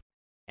 Um,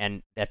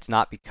 and that's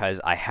not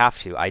because I have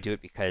to. I do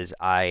it because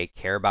I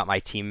care about my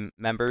team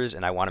members,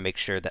 and I want to make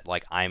sure that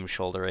like I'm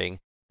shouldering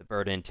the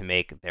burden to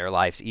make their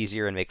lives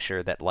easier, and make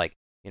sure that like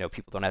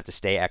people don't have to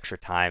stay extra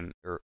time,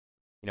 or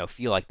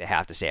feel like they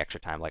have to stay extra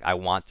time. Like, I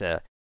want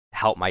to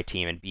help my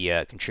team and be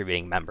a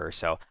contributing member,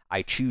 so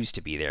I choose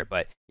to be there.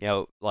 But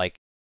like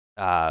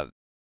uh,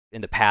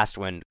 in the past,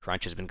 when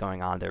crunch has been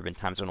going on, there have been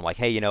times when I'm like,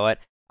 hey, you know what?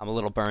 I'm a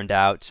little burned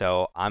out,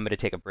 so I'm going to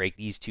take a break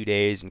these 2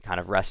 days and kind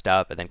of rest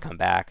up, and then come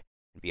back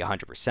and be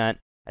 100%.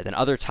 And then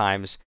other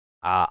times,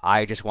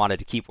 I just wanted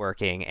to keep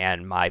working,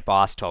 and my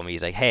boss told me,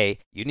 he's like, hey,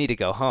 you need to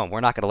go home. We're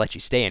not going to let you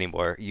stay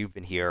anymore. You've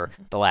been here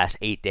the last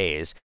 8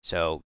 days,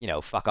 so,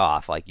 fuck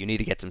off. Like, you need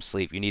to get some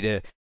sleep. You need to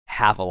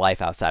have a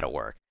life outside of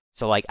work.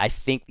 So, like, I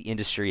think the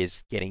industry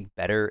is getting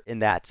better in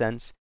that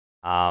sense.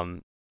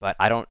 But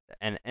I don't,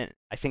 and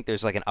I think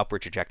there's like an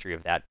upward trajectory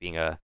of that being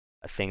a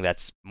thing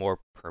that's more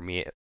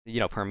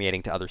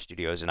permeating to other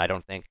studios, and I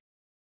don't think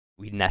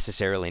we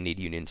necessarily need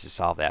unions to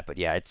solve that. But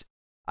yeah,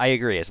 I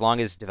agree. As long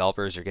as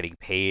developers are getting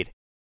paid,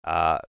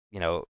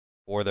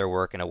 for their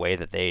work in a way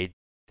that they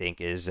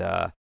think is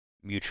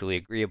mutually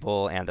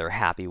agreeable, and they're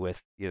happy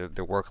with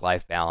their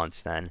work-life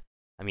balance, then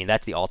I mean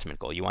that's the ultimate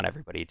goal. You want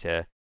everybody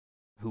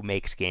who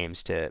makes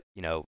games to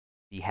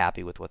be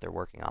happy with what they're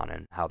working on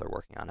and how they're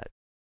working on it.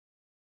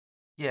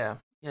 Yeah,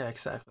 yeah,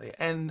 exactly.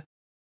 And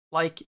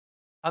like,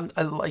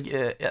 I like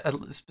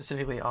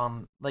specifically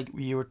on like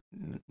you were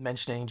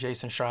mentioning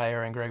Jason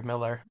Schreier and Greg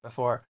Miller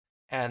before,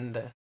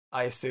 and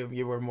I assume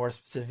you were more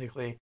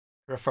specifically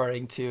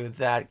referring to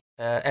that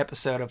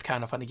episode of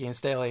Kind of Funny Games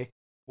Daily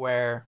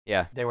where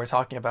Yeah. they were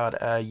talking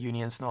about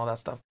unions and all that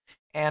stuff.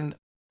 And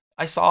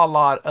I saw a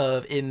lot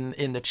of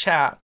in the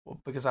chat,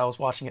 because I was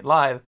watching it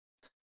live,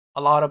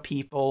 a lot of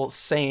people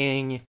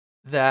saying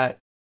that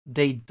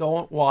they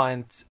don't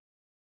want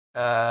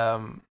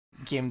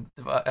game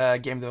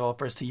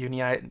developers to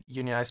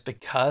unionize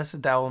because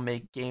that will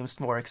make games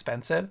more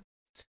expensive.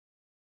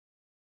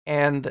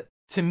 And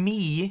to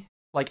me,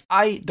 like,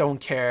 I don't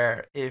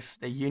care if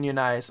they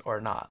unionize or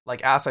not.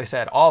 Like, as I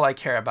said, all I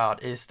care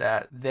about is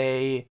that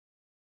they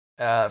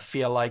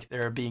feel like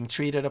they're being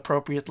treated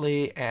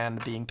appropriately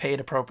and being paid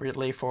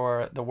appropriately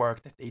for the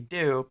work that they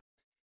do.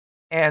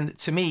 And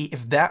to me,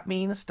 if that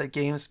means that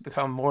games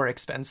become more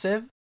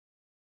expensive,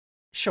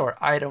 sure,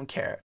 I don't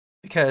care,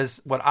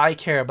 because what I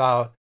care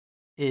about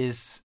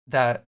is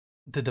that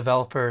the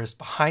developers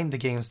behind the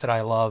games that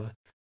I love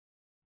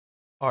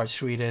are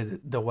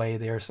treated the way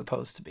they are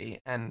supposed to be.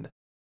 And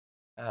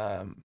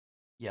um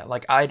yeah,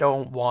 like I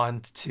don't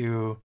want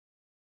to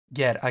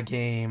get a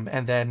game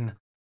and then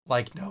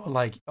like no,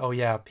 like oh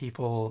yeah,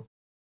 people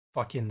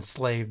fucking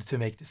slaved to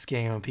make this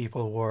game and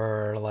people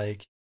were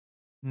like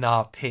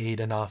not paid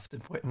enough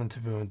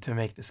to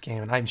make this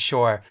game. And I'm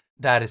sure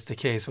that is the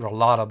case with a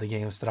lot of the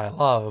games that I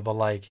love, but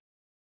like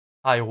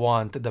I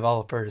want the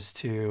developers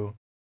to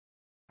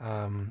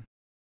um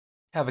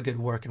have a good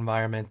work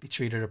environment, be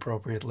treated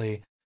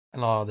appropriately,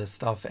 and all of this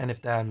stuff. And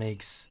if that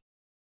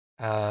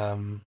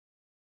um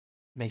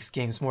makes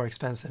games more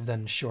expensive,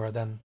 then sure,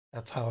 then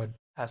that's how it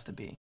has to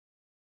be.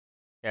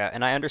 Yeah,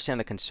 and I understand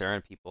the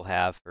concern people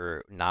have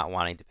for not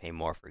wanting to pay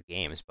more for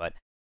games, but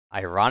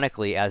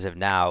ironically, as of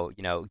now,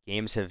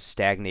 games have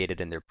stagnated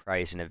in their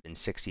price and have been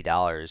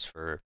 $60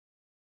 for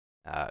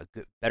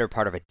better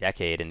part of a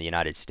decade in the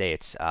United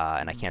States,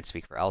 and I Mm. can't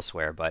speak for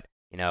elsewhere, but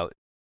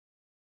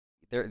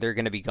they're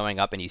going to be going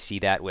up, and you see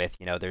that with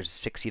there's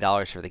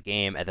 $60 for the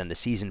game, and then the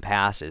season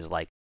pass is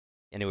like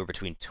anywhere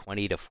between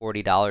 $20 to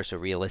 $40. So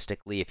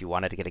realistically, if you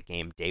wanted to get a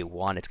game day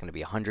one, it's going to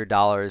be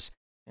 $100.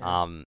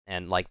 Yeah.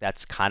 And like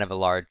that's kind of a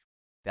large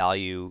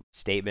value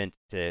statement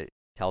to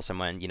tell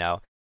someone,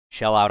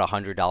 shell out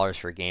 $100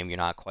 for a game you're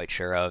not quite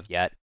sure of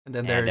yet. And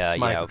then And there's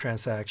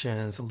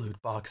microtransactions,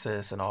 loot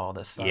boxes, and all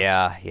this stuff.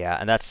 yeah,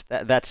 and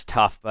that's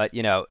tough. But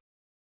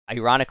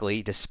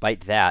ironically,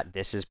 despite that,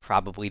 this is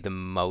probably the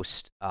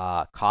most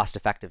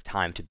cost-effective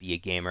time to be a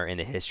gamer in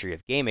the history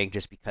of gaming,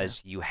 just Yeah.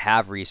 because you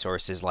have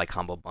resources like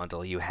Humble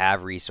Bundle, you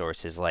have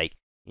resources like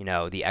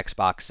the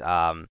Xbox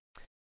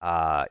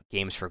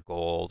games for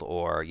gold,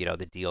 or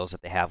the deals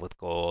that they have with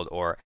gold,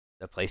 or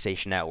the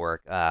PlayStation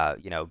Network,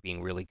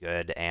 being really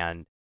good,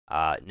 and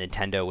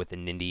Nintendo with the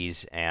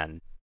Nindies,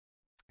 and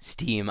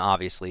Steam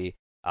obviously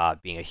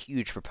being a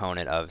huge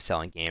proponent of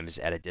selling games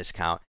at a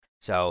discount.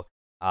 So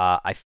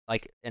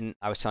and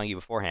I was telling you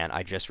beforehand,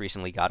 I just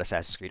recently got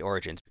Assassin's Creed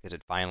Origins because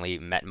it finally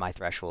met my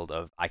threshold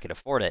of I could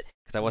afford it,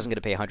 because I Mm. wasn't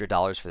going to pay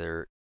 $100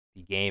 for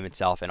the game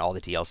itself and all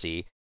the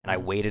DLC. And I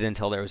Mm. waited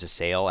until there was a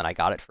sale, and I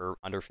got it for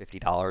under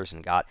 $50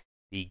 and got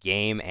the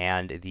game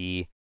and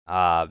the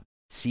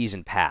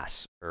season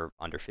pass for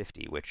under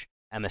 50, which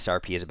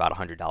MSRP is about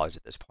 $100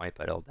 at this point,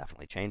 but it'll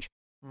definitely change.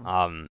 Mm.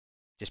 Um,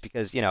 just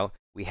because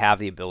we have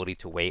the ability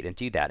to wait and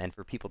do that. And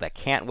for people that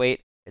can't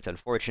wait, it's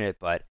unfortunate,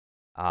 but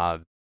uh,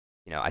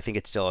 I think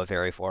it's still a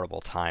very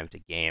affordable time to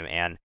game.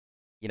 And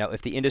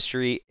if the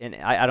industry, and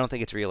I don't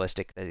think it's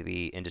realistic that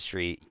the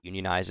industry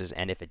unionizes,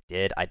 and if it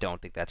did, I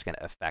don't think that's going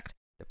to affect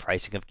the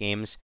pricing of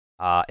games.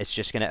 It's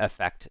just going to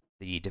affect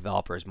the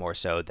developers more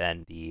so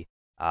than the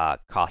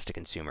cost to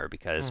consumer,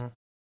 because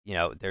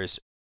Mm.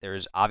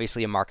 there's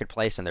obviously a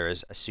marketplace, and there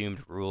is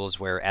assumed rules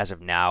where, as of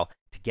now,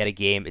 to get a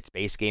game, its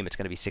base game, it's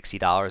going to be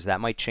 $60.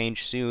 That might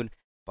change soon,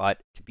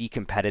 but to be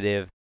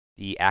competitive,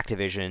 the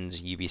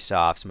Activisions,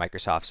 Ubisofts,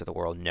 Microsofts of the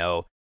world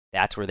know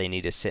that's where they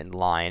need to sit in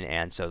line,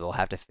 and so they'll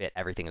have to fit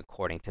everything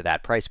according to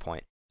that price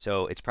point.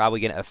 So it's probably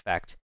going to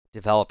affect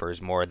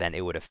developers more than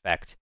it would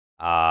affect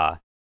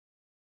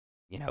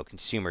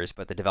consumers.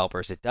 But the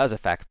developers it does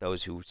affect,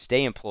 those who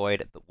stay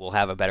employed will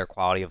have a better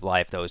quality of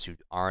life. Those who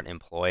aren't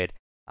employed,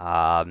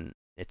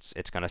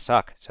 it's going to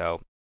suck.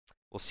 So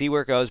we'll see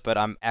where it goes, but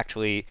I'm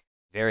actually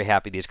very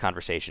happy these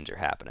conversations are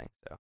happening.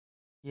 So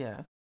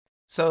Yeah.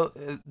 So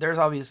there's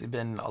obviously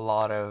been a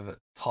lot of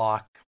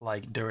talk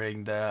like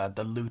during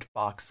the loot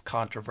box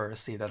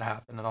controversy that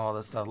happened and all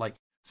this stuff. Like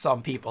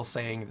some people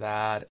saying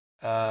that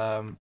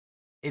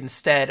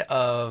instead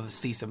of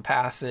season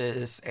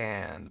passes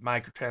and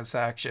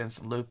microtransactions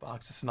and loot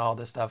boxes and all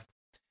this stuff,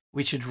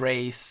 we should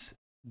raise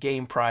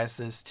game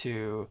prices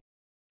to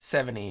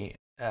 70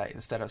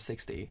 instead of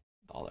 $60.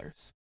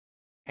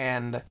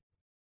 And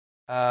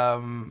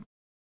um,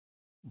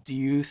 do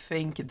you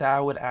think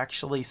that would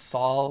actually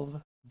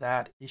solve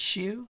that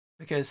issue?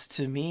 Because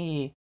to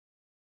me,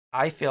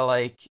 I feel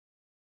like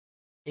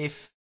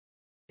if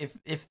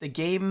if the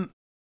gaming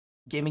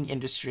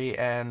industry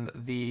and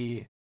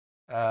the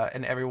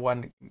and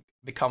everyone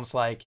becomes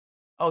like,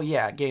 oh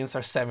yeah, games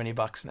are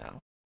 $70 now.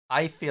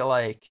 I feel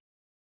like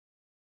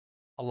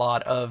a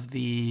lot of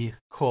the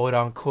quote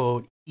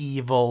unquote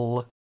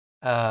evil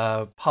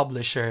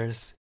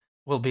publishers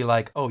will be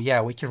like, oh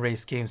yeah, we can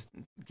raise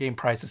game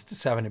prices to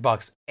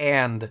 $70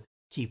 and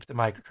keep the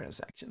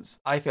microtransactions.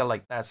 I feel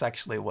like that's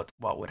actually what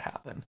would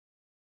happen.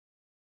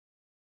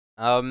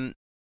 um,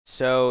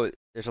 so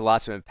there's a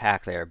lot to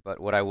unpack there, but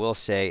what I will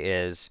say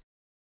is,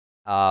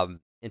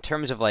 in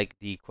terms of like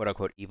the quote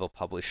unquote evil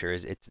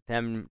publishers, it's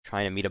them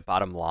trying to meet a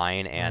bottom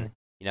line. And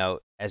Mm,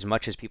 as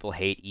much as people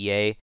hate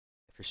EA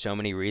for so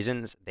many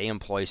reasons, they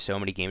employ so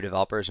many game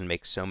developers and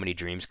make so many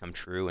dreams come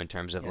true in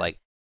terms of yeah, like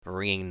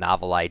bringing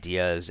novel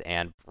ideas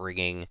and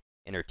bringing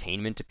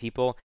entertainment to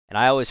people. And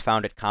I always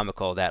found it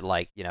comical that,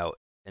 like,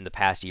 in the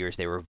past years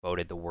they were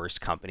voted the worst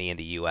company in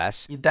the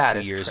US that two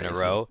is years in a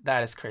crazy. row,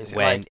 That is crazy.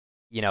 when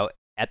Like,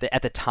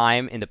 at the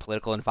time in the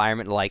political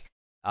environment, like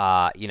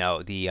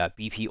The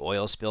BP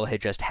oil spill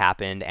had just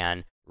happened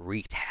and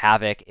wreaked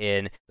havoc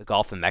in the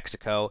Gulf of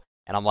Mexico.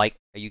 And I'm like,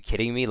 are you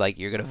kidding me? Like,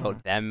 you're gonna Mm.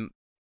 vote them,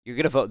 you're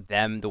gonna vote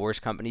them the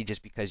worst company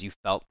just because you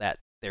felt that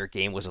their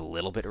game was a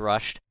little bit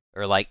rushed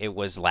or like it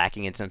was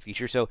lacking in some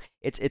features. So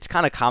it's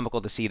kind of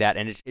comical to see that,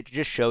 and it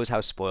just shows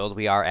how spoiled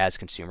we are as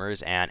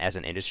consumers and as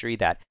an industry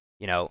that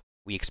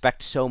we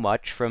expect so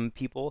much from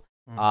people.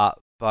 Mm. Uh,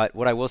 but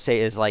what I will say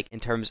is, like, in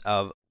terms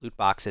of loot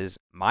boxes,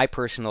 my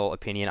personal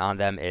opinion on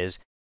them is,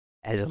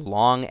 as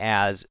long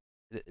as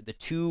the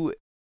two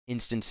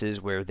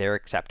instances where they're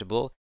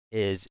acceptable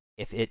is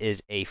if it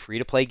is a free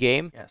to play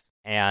game Yes.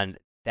 and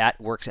that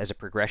works as a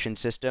progression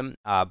system,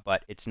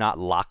 but it's not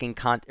locking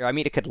content. I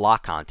mean, it could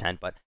lock content,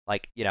 but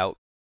like,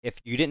 if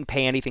you didn't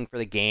pay anything for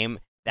the game,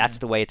 that's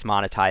Mm. the way it's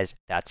monetized.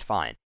 That's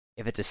fine.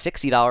 If it's a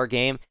 $60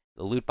 game,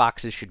 the loot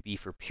boxes should be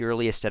for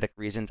purely aesthetic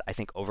reasons. I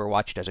think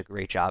Overwatch does a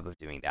great job of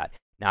doing that.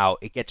 Now,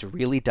 it gets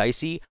really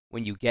dicey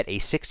when you get a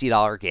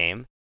 $60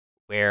 game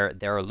where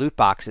there are loot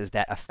boxes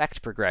that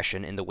affect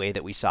progression in the way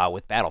that we saw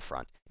with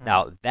Battlefront. Mm.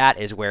 Now, that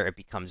is where it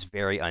becomes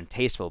very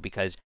untasteful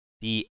because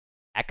the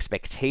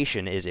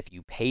expectation is if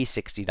you pay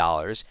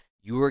 $60,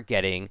 you are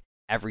getting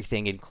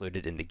everything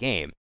included in the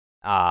game.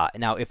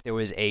 Now, if there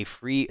was a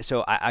free,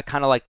 so I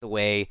kind of like the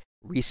way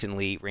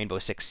recently Rainbow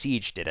Six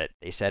Siege did it.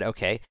 They said,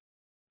 okay,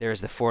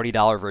 there's the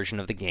 $40 version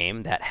of the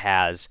game that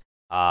has,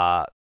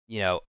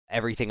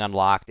 everything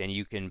unlocked and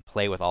you can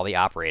play with all the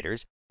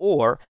operators.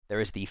 Or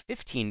there is the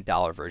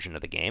 $15 version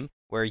of the game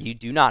where you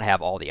do not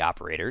have all the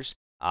operators,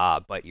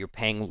 but you're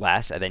paying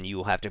less, and then you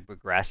will have to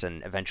progress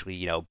and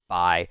eventually,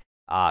 buy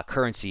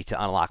currency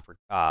to unlock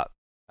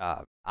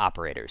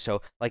operators.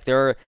 So like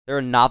there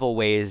are novel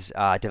ways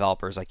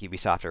developers like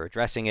Ubisoft are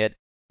addressing it,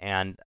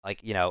 and like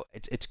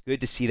it's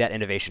good to see that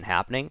innovation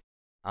happening.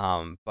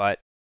 But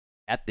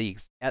at the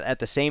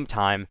same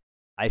time,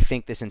 I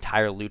think this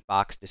entire loot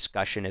box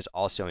discussion is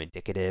also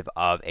indicative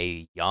of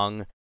a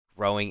young,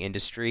 growing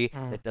industry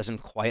Mm. that doesn't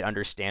quite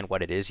understand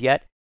what it is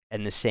yet,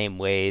 in the same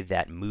way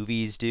that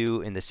movies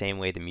do, in the same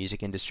way the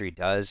music industry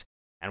does,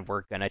 and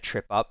we're gonna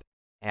trip up.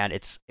 And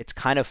it's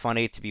kind of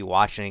funny to be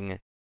watching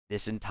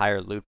this entire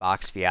loot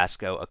box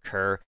fiasco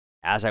occur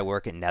as I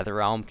work at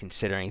NetherRealm,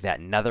 considering that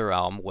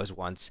NetherRealm was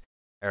once,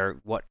 or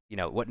what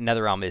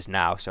NetherRealm is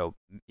now. So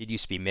it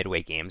used to be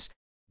Midway Games.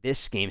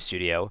 This game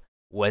studio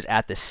was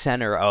at the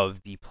center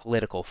of the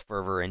political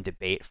fervor and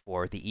debate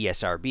for the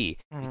ESRB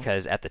Mm.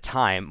 because at the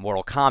time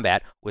Mortal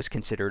Kombat was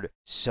considered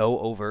so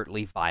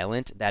overtly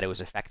violent that it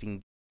was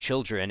affecting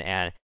children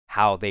and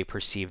how they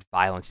perceived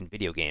violence in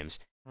video games.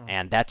 Mm.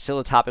 And that's still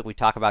a topic we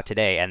talk about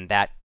today, and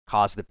that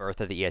caused the birth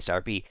of the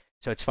ESRB.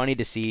 So it's funny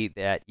to see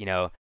that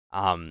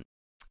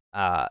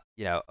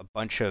a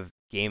bunch of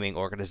gaming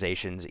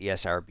organizations,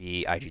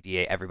 ESRB,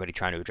 IGDA, everybody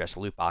trying to address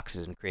loot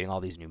boxes and creating all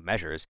these new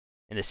measures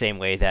in the same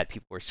way that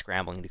people were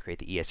scrambling to create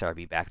the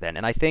ESRB back then.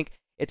 And I think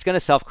it's going to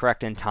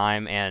self-correct in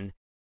time, and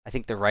I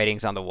think the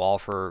writing's on the wall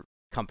for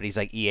companies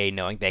like EA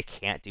knowing they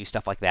can't do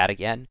stuff like that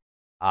again.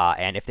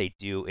 And if they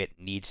do, it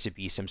needs to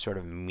be some sort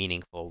of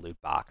meaningful loot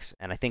box.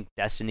 And I think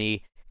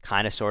Destiny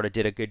kind of sort of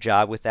did a good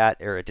job with that,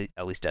 or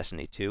at least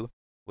Destiny 2,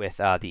 with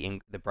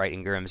the Bright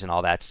Ingrams and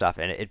all that stuff,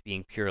 and it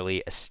being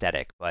purely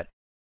aesthetic. But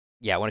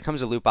yeah, when it comes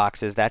to loot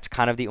boxes, that's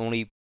kind of the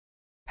only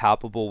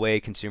palpable way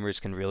consumers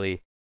can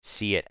really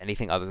see it.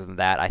 Anything other than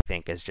that, I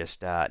think, is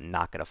just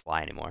not gonna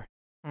fly anymore.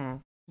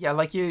 Mm. Yeah,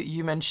 like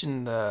you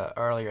mentioned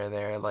earlier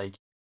there, like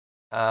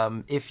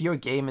if your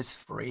game is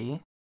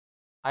free,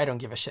 I don't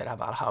give a shit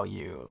about how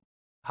you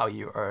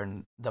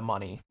earn the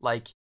money.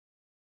 Like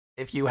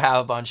if you have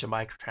a bunch of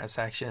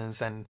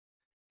microtransactions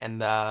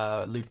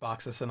and loot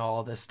boxes and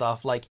all this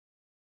stuff, like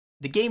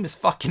the game is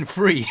fucking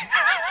free.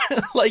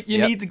 Like you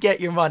Yep. need to get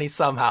your money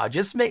somehow.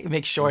 Just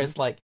make sure Hmm. it's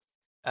like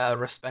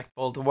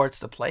respectful towards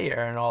the player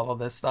and all of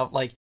this stuff.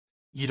 Like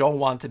you don't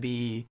want to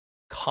be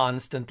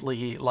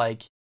constantly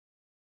like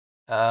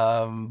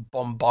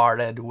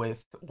bombarded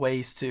with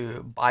ways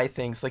to buy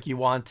things. Like you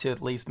want to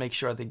at least make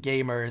sure the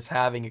gamer is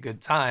having a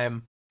good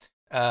time,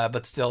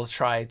 but still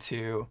try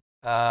to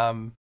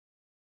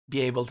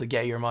be able to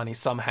get your money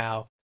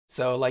somehow.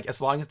 So like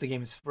as long as the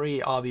game is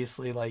free,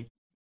 obviously like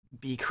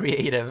be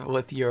creative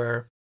with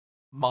your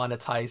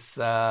monetize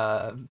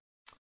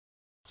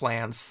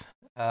plans.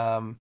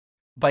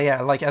 But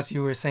yeah, like as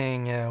you were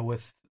saying,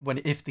 with when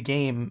if the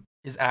game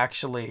is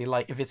actually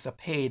like if it's a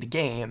paid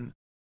game,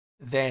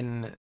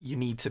 then you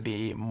need to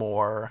be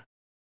more.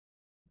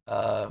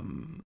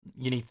 You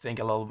need to think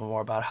a little bit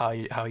more about how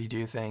you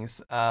do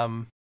things.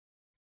 And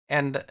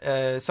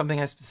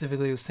something I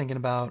specifically was thinking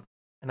about,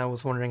 and I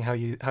was wondering how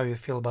you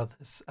feel about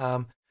this.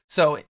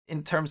 So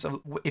in terms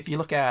of if you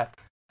look at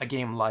a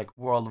game like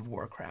World of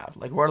Warcraft,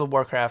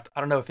 I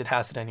don't know if it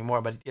has it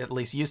anymore, but it at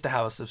least used to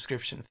have a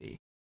subscription fee.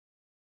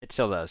 It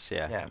still does,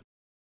 yeah. Yeah.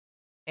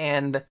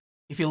 And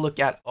if you look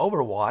at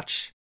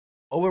Overwatch's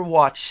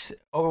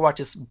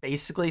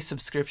basically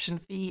subscription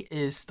fee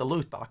is the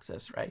loot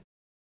boxes, right?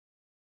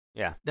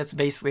 Yeah. That's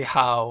basically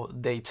how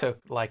they took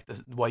like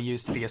what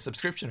used to be a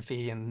subscription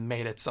fee and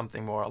made it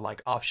something more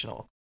like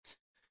optional.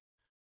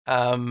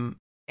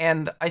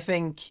 And I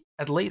think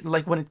at least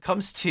like when it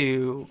comes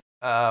to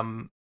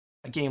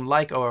a game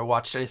like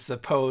Overwatch that is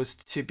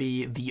supposed to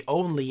be the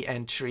only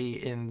entry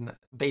in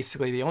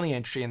basically the only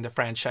entry in the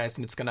franchise,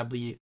 and it's gonna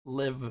be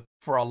live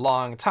for a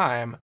long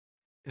time,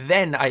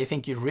 then I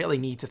think you really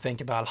need to think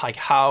about like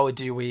how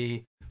do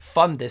we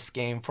fund this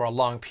game for a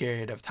long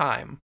period of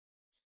time.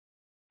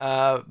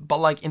 But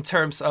like in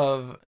terms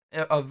of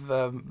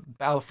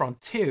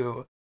Battlefront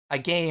 2, a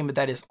game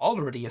that is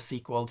already a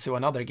sequel to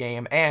another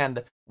game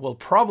and will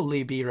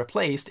probably be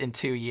replaced in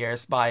 2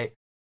 years by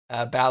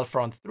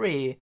Battlefront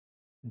 3,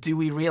 do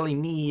we really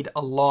need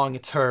a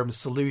long-term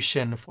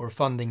solution for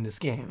funding this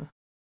game?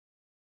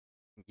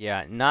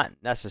 Yeah, not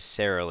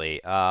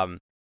necessarily.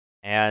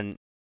 And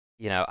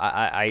you know,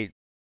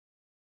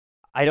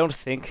 I don't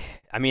think.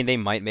 I mean, they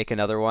might make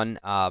another one,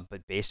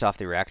 but based off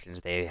the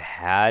reactions they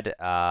had,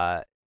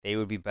 they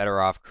would be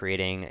better off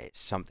creating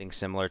something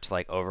similar to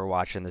like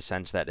Overwatch in the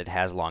sense that it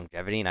has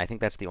longevity. And I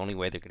think that's the only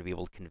way they're going to be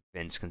able to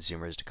convince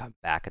consumers to come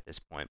back at this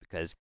point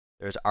because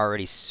there's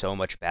already so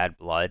much bad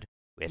blood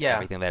with Yeah.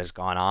 everything that has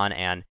gone on.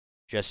 And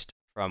just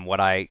from what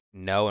I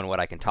know and what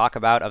I can talk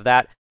about of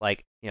that,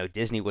 like,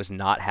 Disney was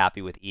not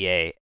happy with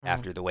EA Mm.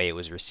 after the way it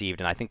was received.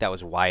 And I think that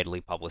was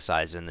widely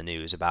publicized in the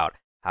news about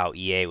how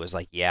EA was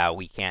like, yeah,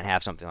 we can't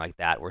have something like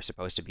that. We're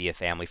supposed to be a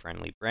family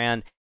friendly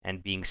brand,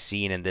 and being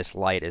seen in this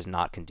light is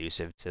not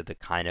conducive to the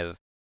kind of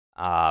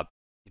uh,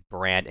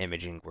 brand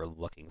imaging we're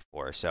looking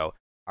for. So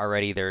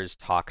already there's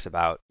talks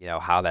about,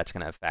 how that's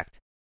going to affect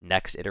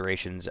next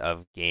iterations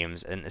of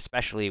games, and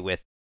especially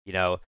with,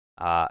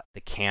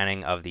 the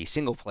canning of the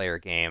single player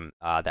game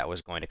that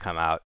was going to come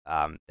out.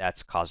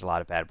 That's caused a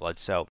lot of bad blood.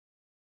 So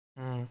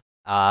Mm.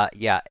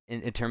 yeah,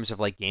 in terms of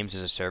like games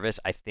as a service,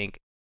 I think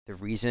the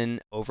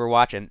reason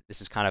Overwatch, and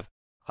this is kind of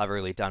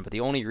cleverly done, but the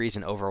only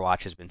reason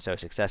Overwatch has been so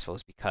successful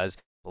is because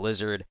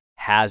Blizzard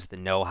has the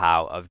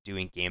know-how of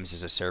doing games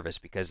as a service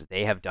because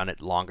they have done it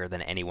longer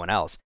than anyone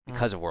else Mm.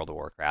 because of World of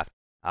Warcraft.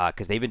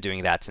 Because they've been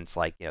doing that since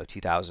like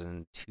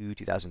 2002,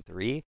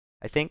 2003,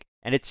 I think,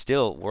 and it's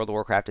still World of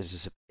Warcraft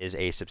is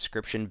a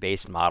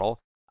subscription-based model.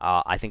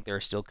 I think there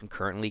are still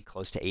concurrently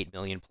close to 8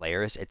 million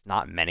players. It's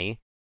not many,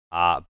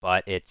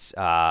 but it's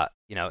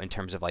in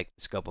terms of like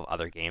the scope of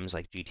other games,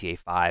 like GTA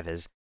 5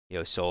 has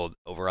sold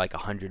over like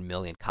 100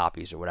 million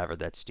copies or whatever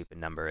that stupid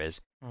number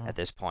is Mm. at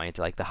this point,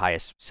 like the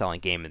highest selling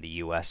game in the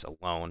U.S.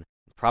 alone,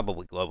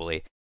 probably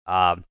globally.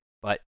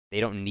 But they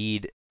don't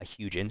need a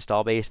huge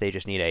install base; they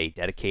just need a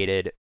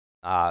dedicated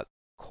uh,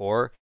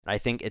 core. And I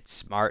think it's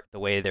smart the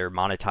way they're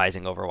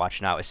monetizing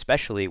Overwatch now,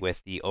 especially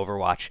with the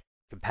Overwatch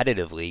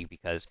competitive league,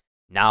 because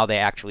now they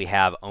actually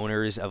have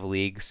owners of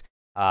leagues.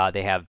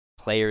 They have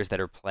players that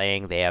are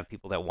playing. They have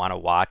people that want to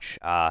watch,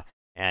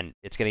 and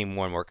it's getting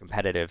more and more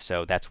competitive.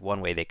 So that's one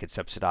way they could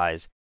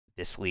subsidize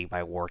this league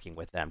by working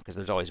with them, because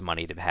there's always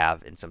money to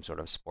have in some sort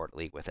of sport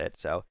league with it.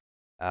 So,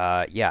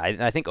 yeah,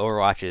 I think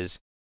Overwatch is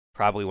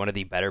probably one of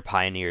the better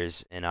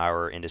pioneers in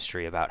our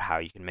industry about how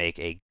you can make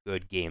a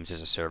good games as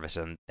a service,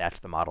 and that's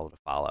the model to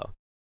follow.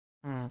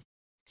 Mm.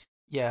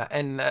 Yeah,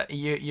 and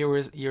you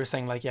were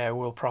saying like yeah,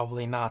 we'll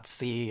probably not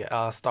see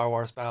Star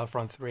Wars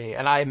Battlefront 3,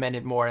 and I meant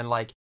it more in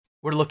like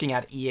we're looking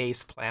at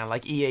EA's plan.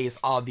 Like EA is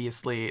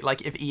obviously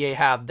like if EA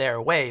had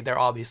their way, they're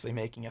obviously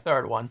making a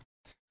third one.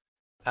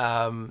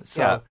 Yeah,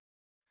 So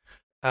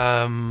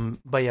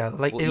but yeah,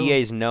 like well, it. EA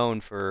is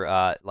known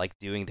for like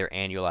doing their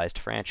annualized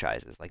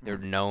franchises. Like they're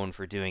Mm. known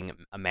for doing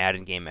a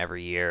Madden game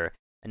every year,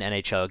 an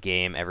NHL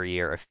game every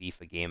year, a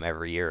FIFA game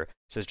every year.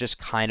 So it's just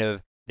kind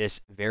of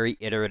this very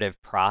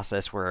iterative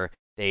process where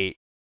they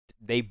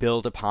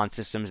build upon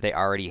systems they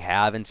already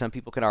have, and some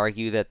people could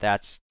argue that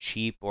that's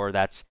cheap or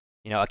that's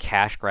a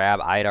cash grab.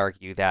 I'd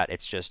argue that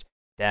it's just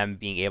them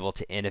being able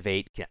to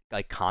innovate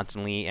like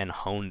constantly and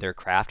hone their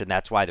craft, and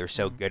that's why they're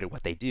so Mm. good at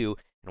what they do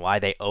and why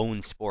they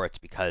own sports,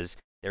 because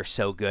they're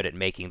so good at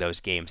making those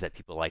games that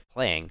people like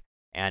playing.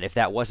 And if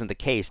that wasn't the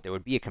case, there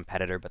would be a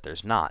competitor, but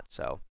there's not.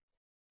 So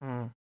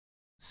Mm.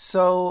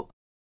 So,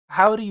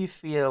 how do you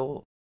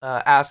feel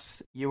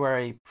as you are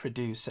a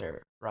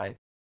producer, right?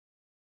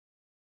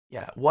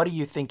 Yeah, what do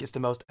you think is the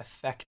most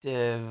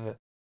effective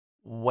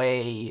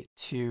way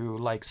to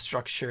like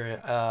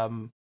structure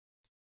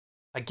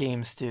a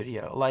game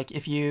studio? Like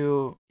if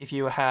you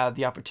had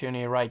the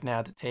opportunity right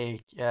now to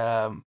take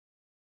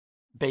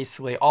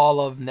basically all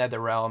of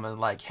NetherRealm and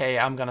like, hey,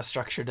 I'm gonna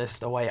structure this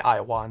the way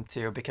I want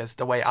to because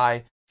the way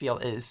I feel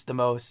is the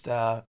most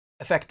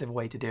effective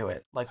way to do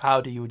it. Like, how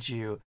would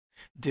you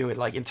do it?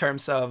 Like in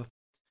terms of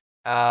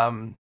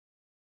um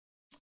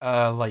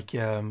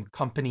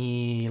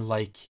company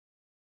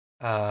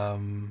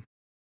um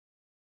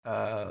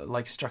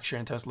like structure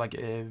in terms of like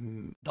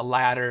the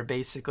ladder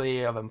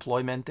basically of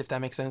employment, if that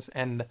makes sense,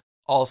 and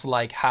also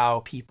like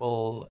how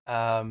people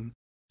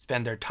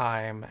spend their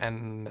time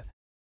and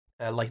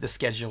like the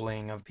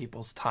scheduling of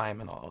people's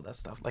time and all of that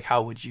stuff. Like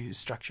how would you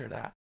structure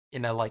that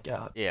in a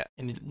yeah,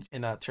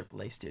 in a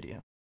AAA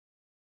studio?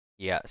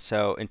 yeah.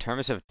 So in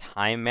terms of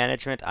time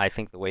management, I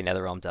think the way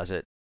NetherRealm does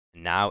it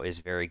now is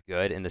very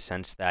good in the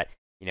sense that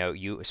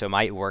so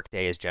my work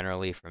day is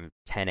generally from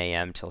 10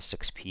 a.m. till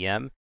 6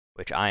 p.m.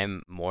 which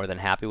I'm more than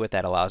happy with.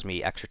 That allows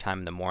me extra time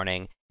in the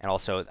morning. And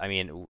also, I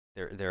mean,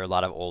 there are a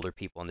lot of older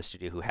people in the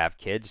studio who have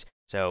kids.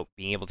 So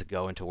being able to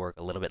go into work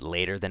a little bit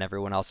later than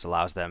everyone else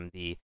allows them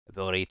the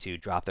ability to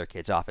drop their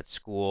kids off at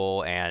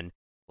school and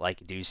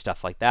like do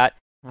stuff like that,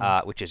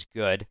 Mm. which is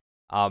good.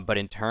 But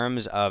in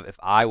terms of if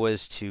I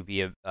was to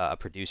be a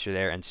producer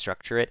there and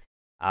structure it,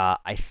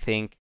 I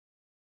think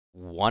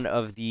one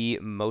of the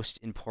most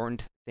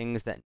important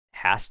things that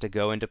has to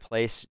go into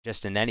place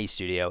just in any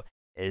studio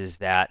is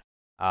that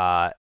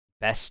uh,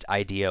 best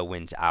idea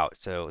wins out.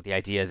 So the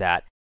idea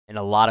that in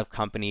a lot of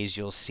companies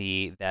you'll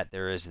see that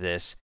there is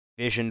this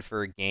vision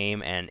for a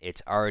game and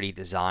it's already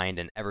designed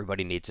and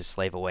everybody needs to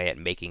slave away at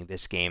making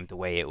this game the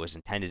way it was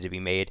intended to be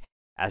made,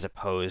 as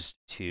opposed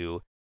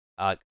to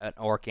an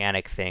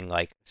organic thing.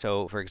 Like,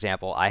 so for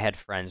example, I had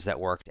friends that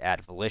worked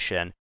at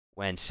Volition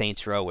when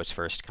Saints Row was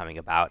first coming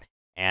about,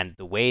 and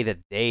the way that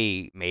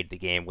they made the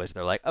game was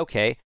they're like,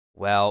 okay,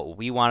 well,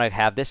 we want to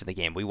have this in the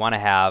game. We want to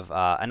have,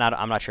 I'm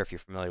not sure if you're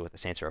familiar with the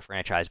Saints Row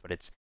franchise, but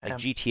it's like Yeah.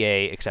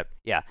 GTA, except,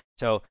 yeah.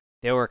 So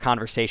there were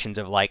conversations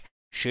of like,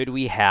 should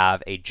we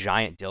have a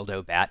giant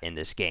dildo bat in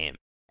this game?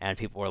 And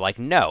people were like,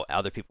 no.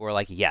 Other people were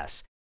like,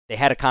 yes. They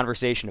had a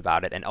conversation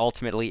about it, and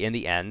ultimately, in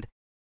the end,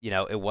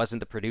 it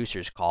wasn't the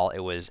producer's call. It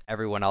was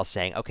everyone else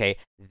saying, okay,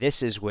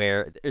 this is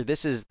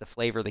this is the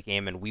flavor of the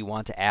game, and we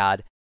want to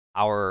add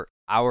our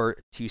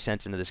 2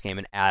 cents into this game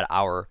and add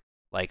our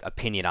like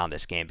opinion on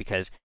this game,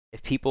 because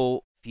if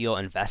people feel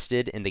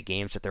invested in the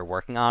games that they're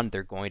working on,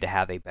 they're going to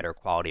have a better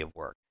quality of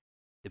work.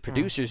 The Mm.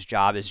 producer's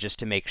job is just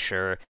to make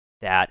sure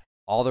that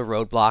all the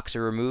roadblocks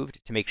are removed,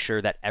 to make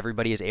sure that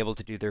everybody is able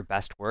to do their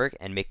best work,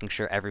 and making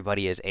sure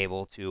everybody is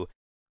able to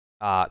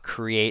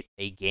create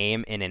a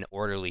game in an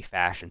orderly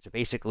fashion. So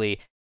basically,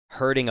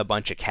 herding a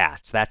bunch of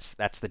cats. That's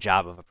the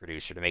job of a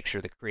producer, to make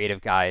sure the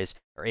creative guys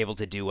are able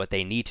to do what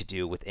they need to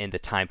do within the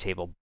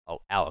timetable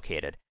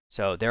allocated.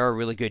 So there are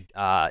really good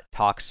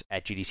talks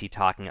at GDC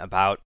talking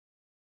about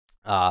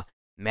uh,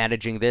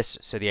 managing this.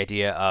 So the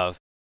idea of,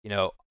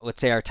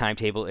 let's say our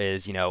timetable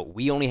is,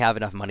 we only have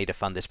enough money to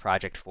fund this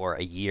project for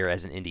a year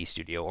as an indie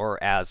studio,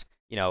 or as,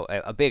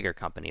 a bigger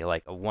company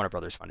like a Warner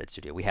Brothers funded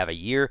studio. We have a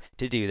year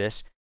to do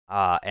this.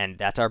 And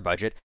that's our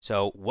budget.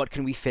 So what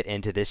can we fit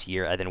into this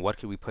year, and then what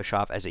could we push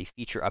off as a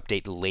feature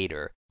update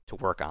later to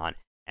work on?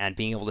 And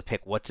being able to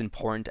pick what's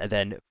important, and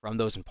then from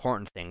those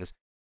important things,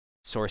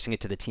 sourcing it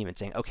to the team and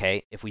saying,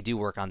 okay, if we do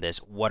work on this,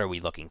 what are we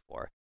looking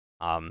for?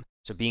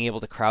 So being able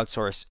to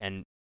crowdsource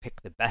and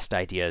pick the best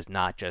ideas,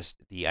 not just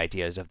the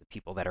ideas of the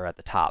people that are at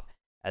the top.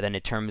 And then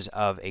in terms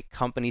of a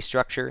company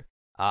structure,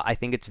 I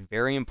think it's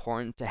very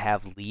important to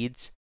have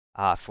leads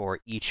for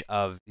each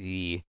of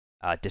the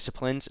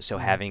disciplines. So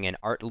Mm. having an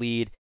art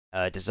lead,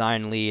 a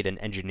design lead, an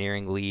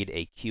engineering lead,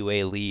 a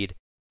QA lead,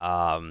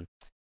 um,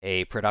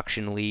 a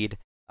production lead,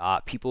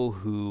 people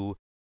who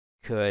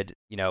could,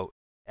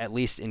 at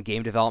least in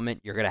game development,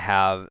 you're going to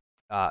have.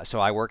 So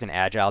I work in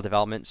agile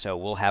development, so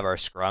we'll have our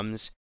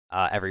scrums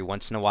every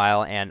once in a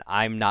while, and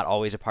I'm not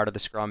always a part of the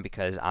scrum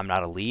because I'm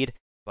not a lead,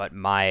 but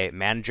my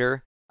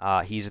manager,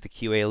 he's the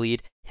QA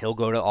lead. He'll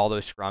go to all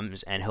those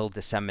scrums and he'll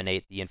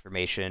disseminate the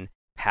information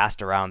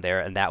passed around there,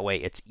 and that way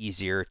it's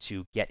easier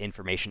to get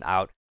information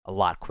out a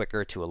lot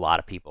quicker to a lot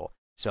of people.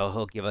 So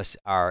he'll give us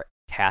our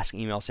task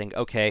email saying,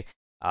 okay,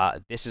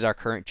 this is our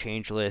current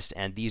change list,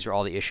 and these are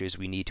all the issues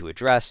we need to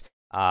address.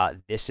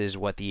 This is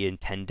what the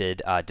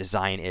intended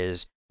design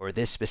is for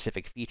this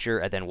specific feature,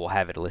 and then we'll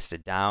have it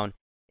listed down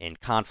in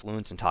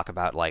Confluence and talk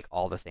about like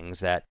all the things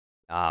that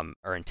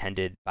are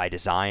intended by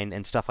design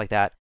and stuff like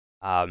that.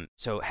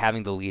 So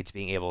having the leads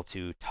being able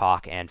to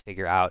talk and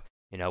figure out,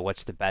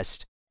 what's the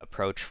best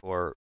approach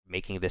for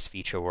making this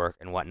feature work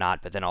and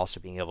whatnot, but then also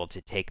being able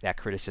to take that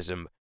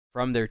criticism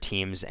from their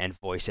teams and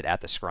voice it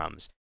at the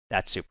scrums.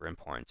 That's super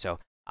important. So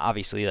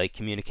obviously, like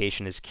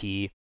communication is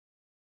key,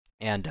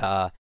 and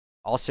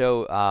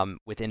also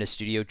within a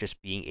studio,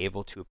 just being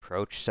able to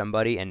approach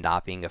somebody and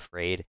not being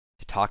afraid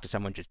to talk to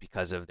someone just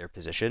because of their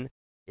position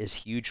is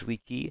hugely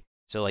key.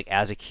 So like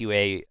as a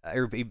QA,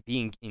 or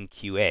being in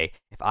QA,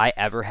 if I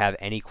ever have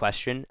any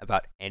question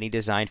about any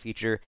design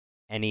feature,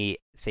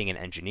 anything in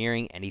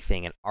engineering,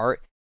 anything in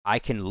art, I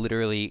can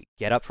literally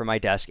get up from my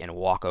desk and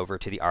walk over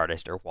to the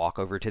artist, or walk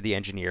over to the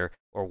engineer,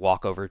 or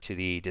walk over to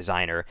the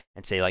designer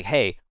and say like,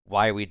 hey,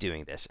 why are we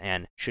doing this?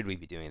 And should we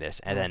be doing this?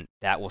 And Mm. then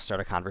that will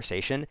start a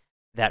conversation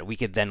that we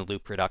could then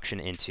loop production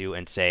into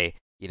and say,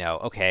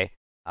 okay,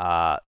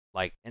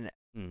 like, and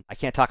I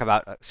can't talk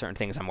about certain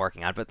things I'm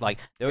working on, but Mm. like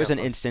there Yeah, was of an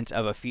course. instance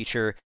of a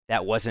feature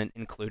that wasn't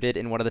included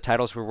in one of the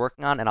titles we're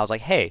working on, and I was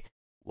like, hey,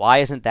 why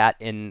isn't that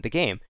in the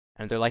game?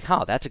 And they're like,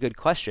 huh, that's a good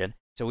question.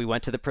 So we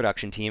went to the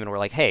production team and we're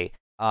like, hey,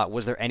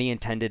 was there any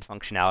intended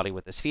functionality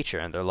with this feature?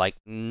 And they're like,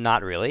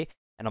 not really.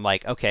 And I'm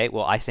like, okay,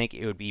 well, I think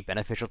it would be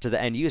beneficial to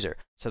the end user.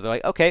 So they're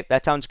like, okay,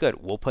 that sounds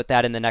good. We'll put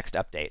that in the next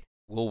update.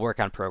 We'll work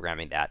on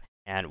programming that.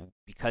 And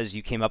because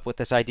you came up with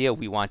this idea,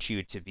 we want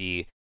you to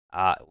be,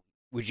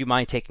 would you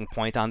mind taking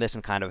point on this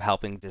and kind of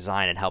helping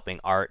design and helping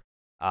art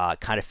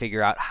kind of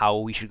figure out how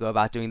we should go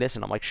about doing this?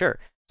 And I'm like, sure.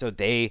 So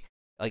they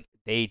like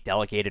they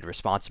delegated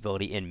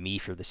responsibility in me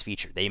for this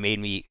feature. They made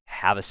me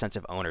have a sense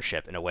of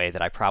ownership in a way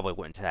that I probably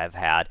wouldn't have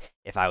had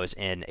if I was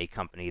in a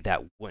company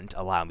that wouldn't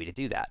allow me to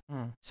do that.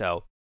 Mm.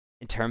 So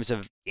in terms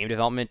of game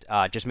development,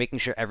 just making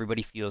sure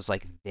everybody feels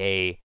like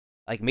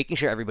making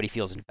sure everybody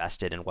feels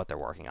invested in what they're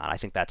working on. I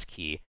think that's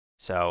key.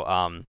 So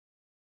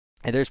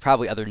and there's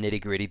probably other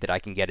nitty gritty that I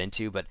can get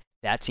into, but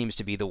that seems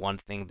to be the one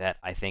thing that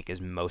I think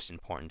is most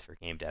important for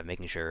game dev,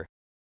 making sure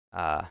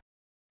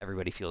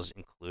everybody feels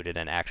included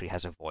and actually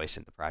has a voice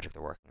in the project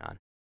they're working on.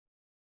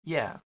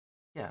 Yeah,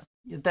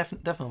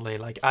 definitely.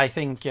 Like I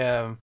think,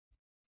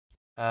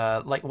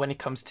 like when it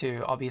comes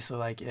to obviously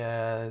like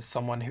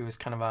someone who is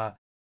kind of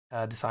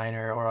a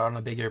designer or on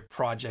a bigger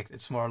project,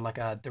 it's more like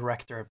a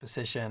director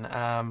position.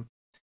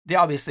 They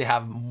obviously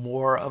have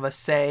more of a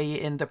say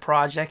in the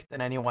project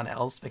than anyone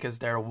else because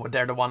they're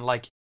the one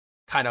like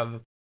kind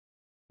of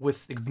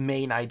with the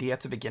main idea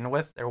to begin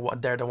with.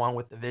 They're the one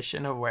with the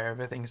vision of where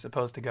everything's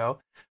supposed to go.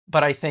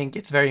 But I think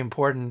it's very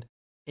important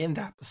in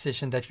that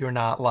position that you're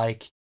not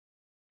like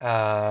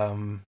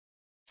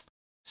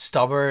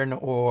stubborn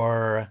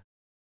or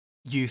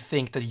you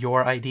think that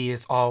your idea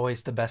is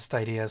always the best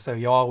idea. So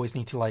you always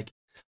need to like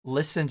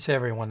listen to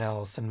everyone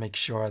else and make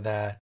sure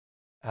that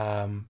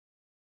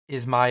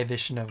is my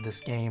vision of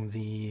this game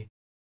the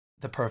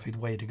perfect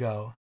way to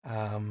go,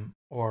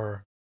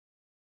 or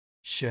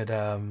should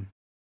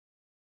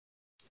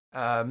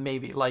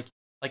maybe like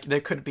there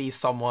could be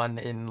someone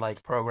in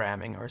like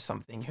programming or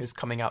something who's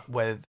coming up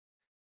with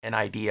an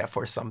idea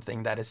for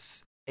something that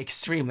is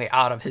extremely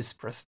out of his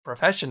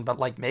profession, but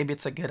like maybe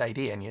it's a good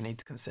idea and you need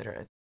to consider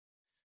it.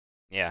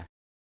 Yeah.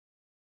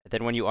 And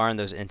then when you are in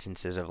those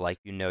instances of like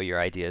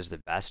your idea is the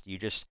best,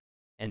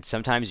 and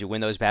sometimes you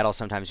win those battles,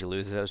 sometimes you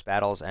lose those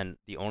battles, and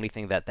the only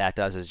thing that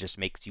does is just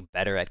makes you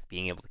better at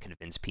being able to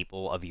convince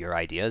people of your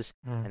ideas,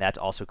 and that's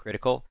also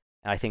critical.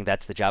 And I think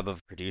that's the job of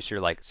a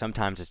producer. Like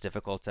sometimes it's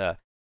difficult to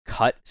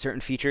cut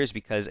certain features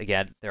because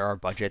again, there are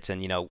budgets,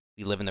 and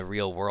we live in the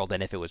real world,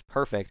 and if it was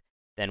perfect,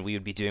 then we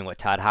would be doing what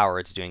Todd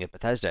Howard's doing at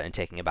Bethesda and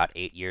taking about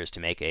 8 years to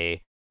make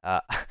a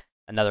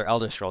another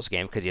Elder Scrolls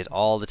game because he has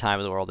all the time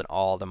in the world and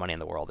all the money in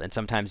the world. And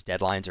sometimes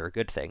deadlines are a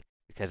good thing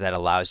because that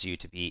allows you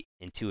to be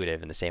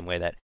intuitive in the same way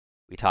that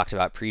we talked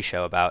about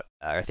pre-show about,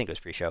 or I think it was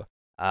pre-show,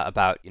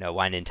 about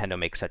why Nintendo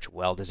makes such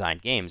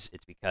well-designed games.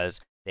 It's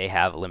because they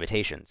have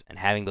limitations, and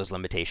having those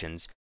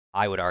limitations,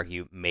 I would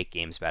argue, make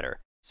games better.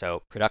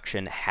 So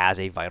production has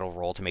a vital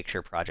role to make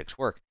sure projects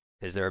work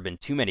because there have been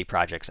too many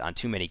projects on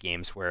too many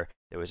games where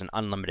there was an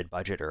unlimited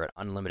budget or an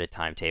unlimited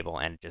timetable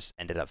and it just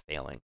ended up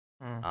failing.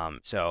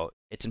 So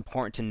it's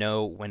important to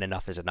know when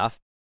enough is enough,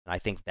 and I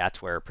think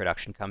that's where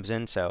production comes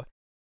in. So,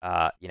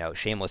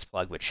 shameless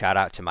plug, but shout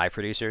out to my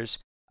producers.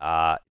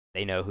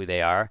 They know who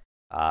they are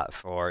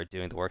for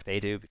doing the work they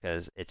do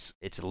because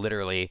it's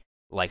literally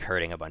like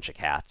herding a bunch of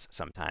cats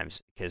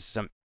sometimes because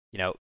some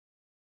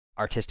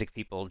artistic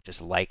people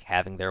just like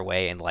having their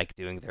way and like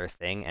doing their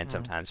thing, and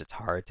sometimes it's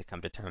hard to come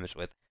to terms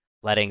with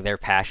letting their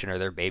passion or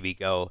their baby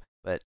go,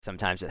 but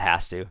sometimes it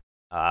has to.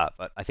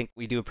 But I think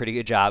we do a pretty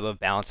good job of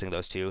balancing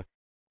those two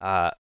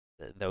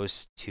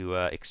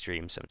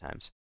extremes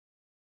sometimes.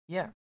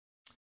 Yeah.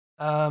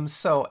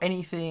 So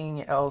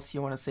anything else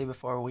you want to say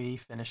before we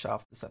finish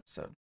off this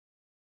episode?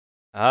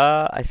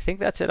 I think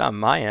that's it on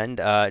my end.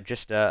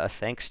 Just a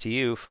thanks to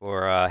you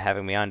for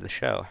having me on the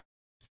show.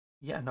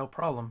 Yeah, no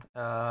problem.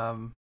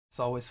 It's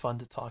always fun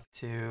to talk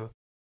to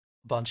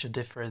a bunch of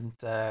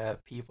different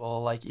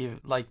people.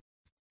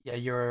 Yeah,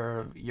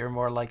 you're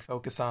more like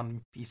focused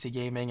on PC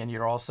gaming, and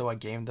you're also a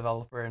game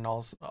developer, and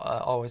also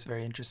always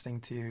very interesting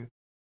to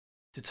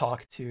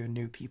talk to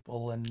new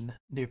people and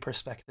new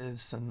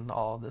perspectives and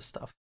all of this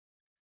stuff.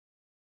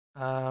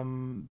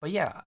 But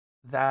yeah,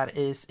 that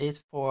is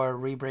it for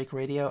Rebreak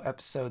Radio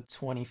episode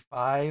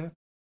 25.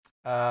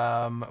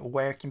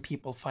 Where can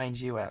people find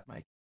you at,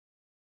 Mike?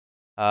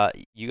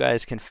 You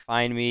guys can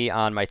find me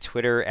on my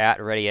Twitter at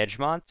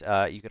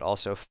ReadyEdgemont. You could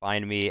also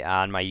find me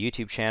on my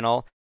YouTube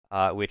channel,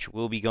 which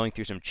will be going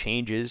through some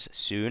changes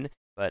soon,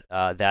 but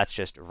that's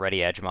just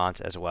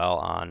ReadyEdgemont as well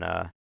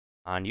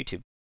on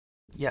YouTube.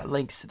 Yeah,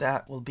 links to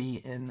that will be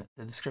in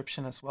the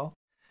description as well.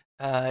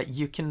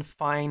 You can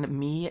find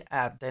me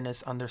at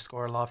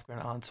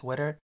Dennis_Lofgren on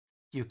Twitter.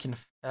 You can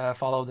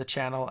follow the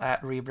channel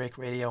at Rebreak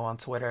Radio on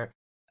Twitter.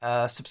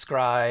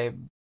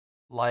 Subscribe,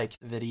 like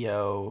the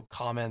video,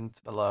 comment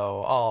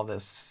below, all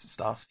this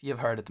stuff. You've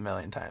heard it a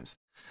million times.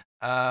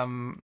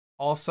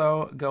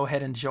 Also, go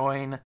ahead and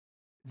join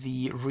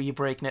the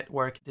Rebreak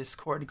Network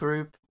Discord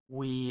group.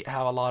 We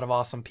have a lot of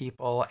awesome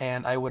people,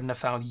 and I wouldn't have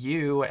found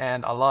you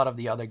and a lot of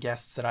the other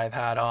guests that I've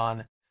had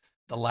on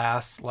the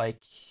last, I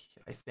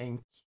think,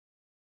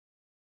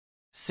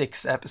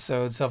 6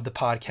 episodes of the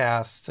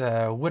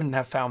podcast. Wouldn't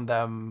have found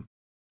them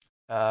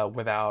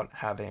without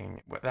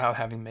having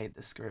made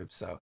this group.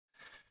 So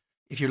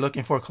if you're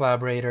looking for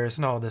collaborators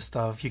and all this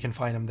stuff, you can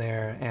find them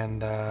there.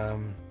 And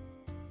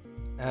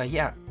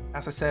yeah,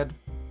 as I said,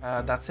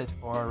 that's it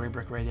for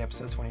Rebreak Radio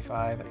episode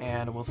 25,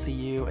 and we'll see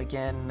you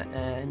again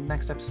in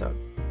next episode.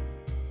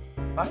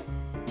 Bye.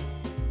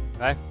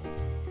 Bye.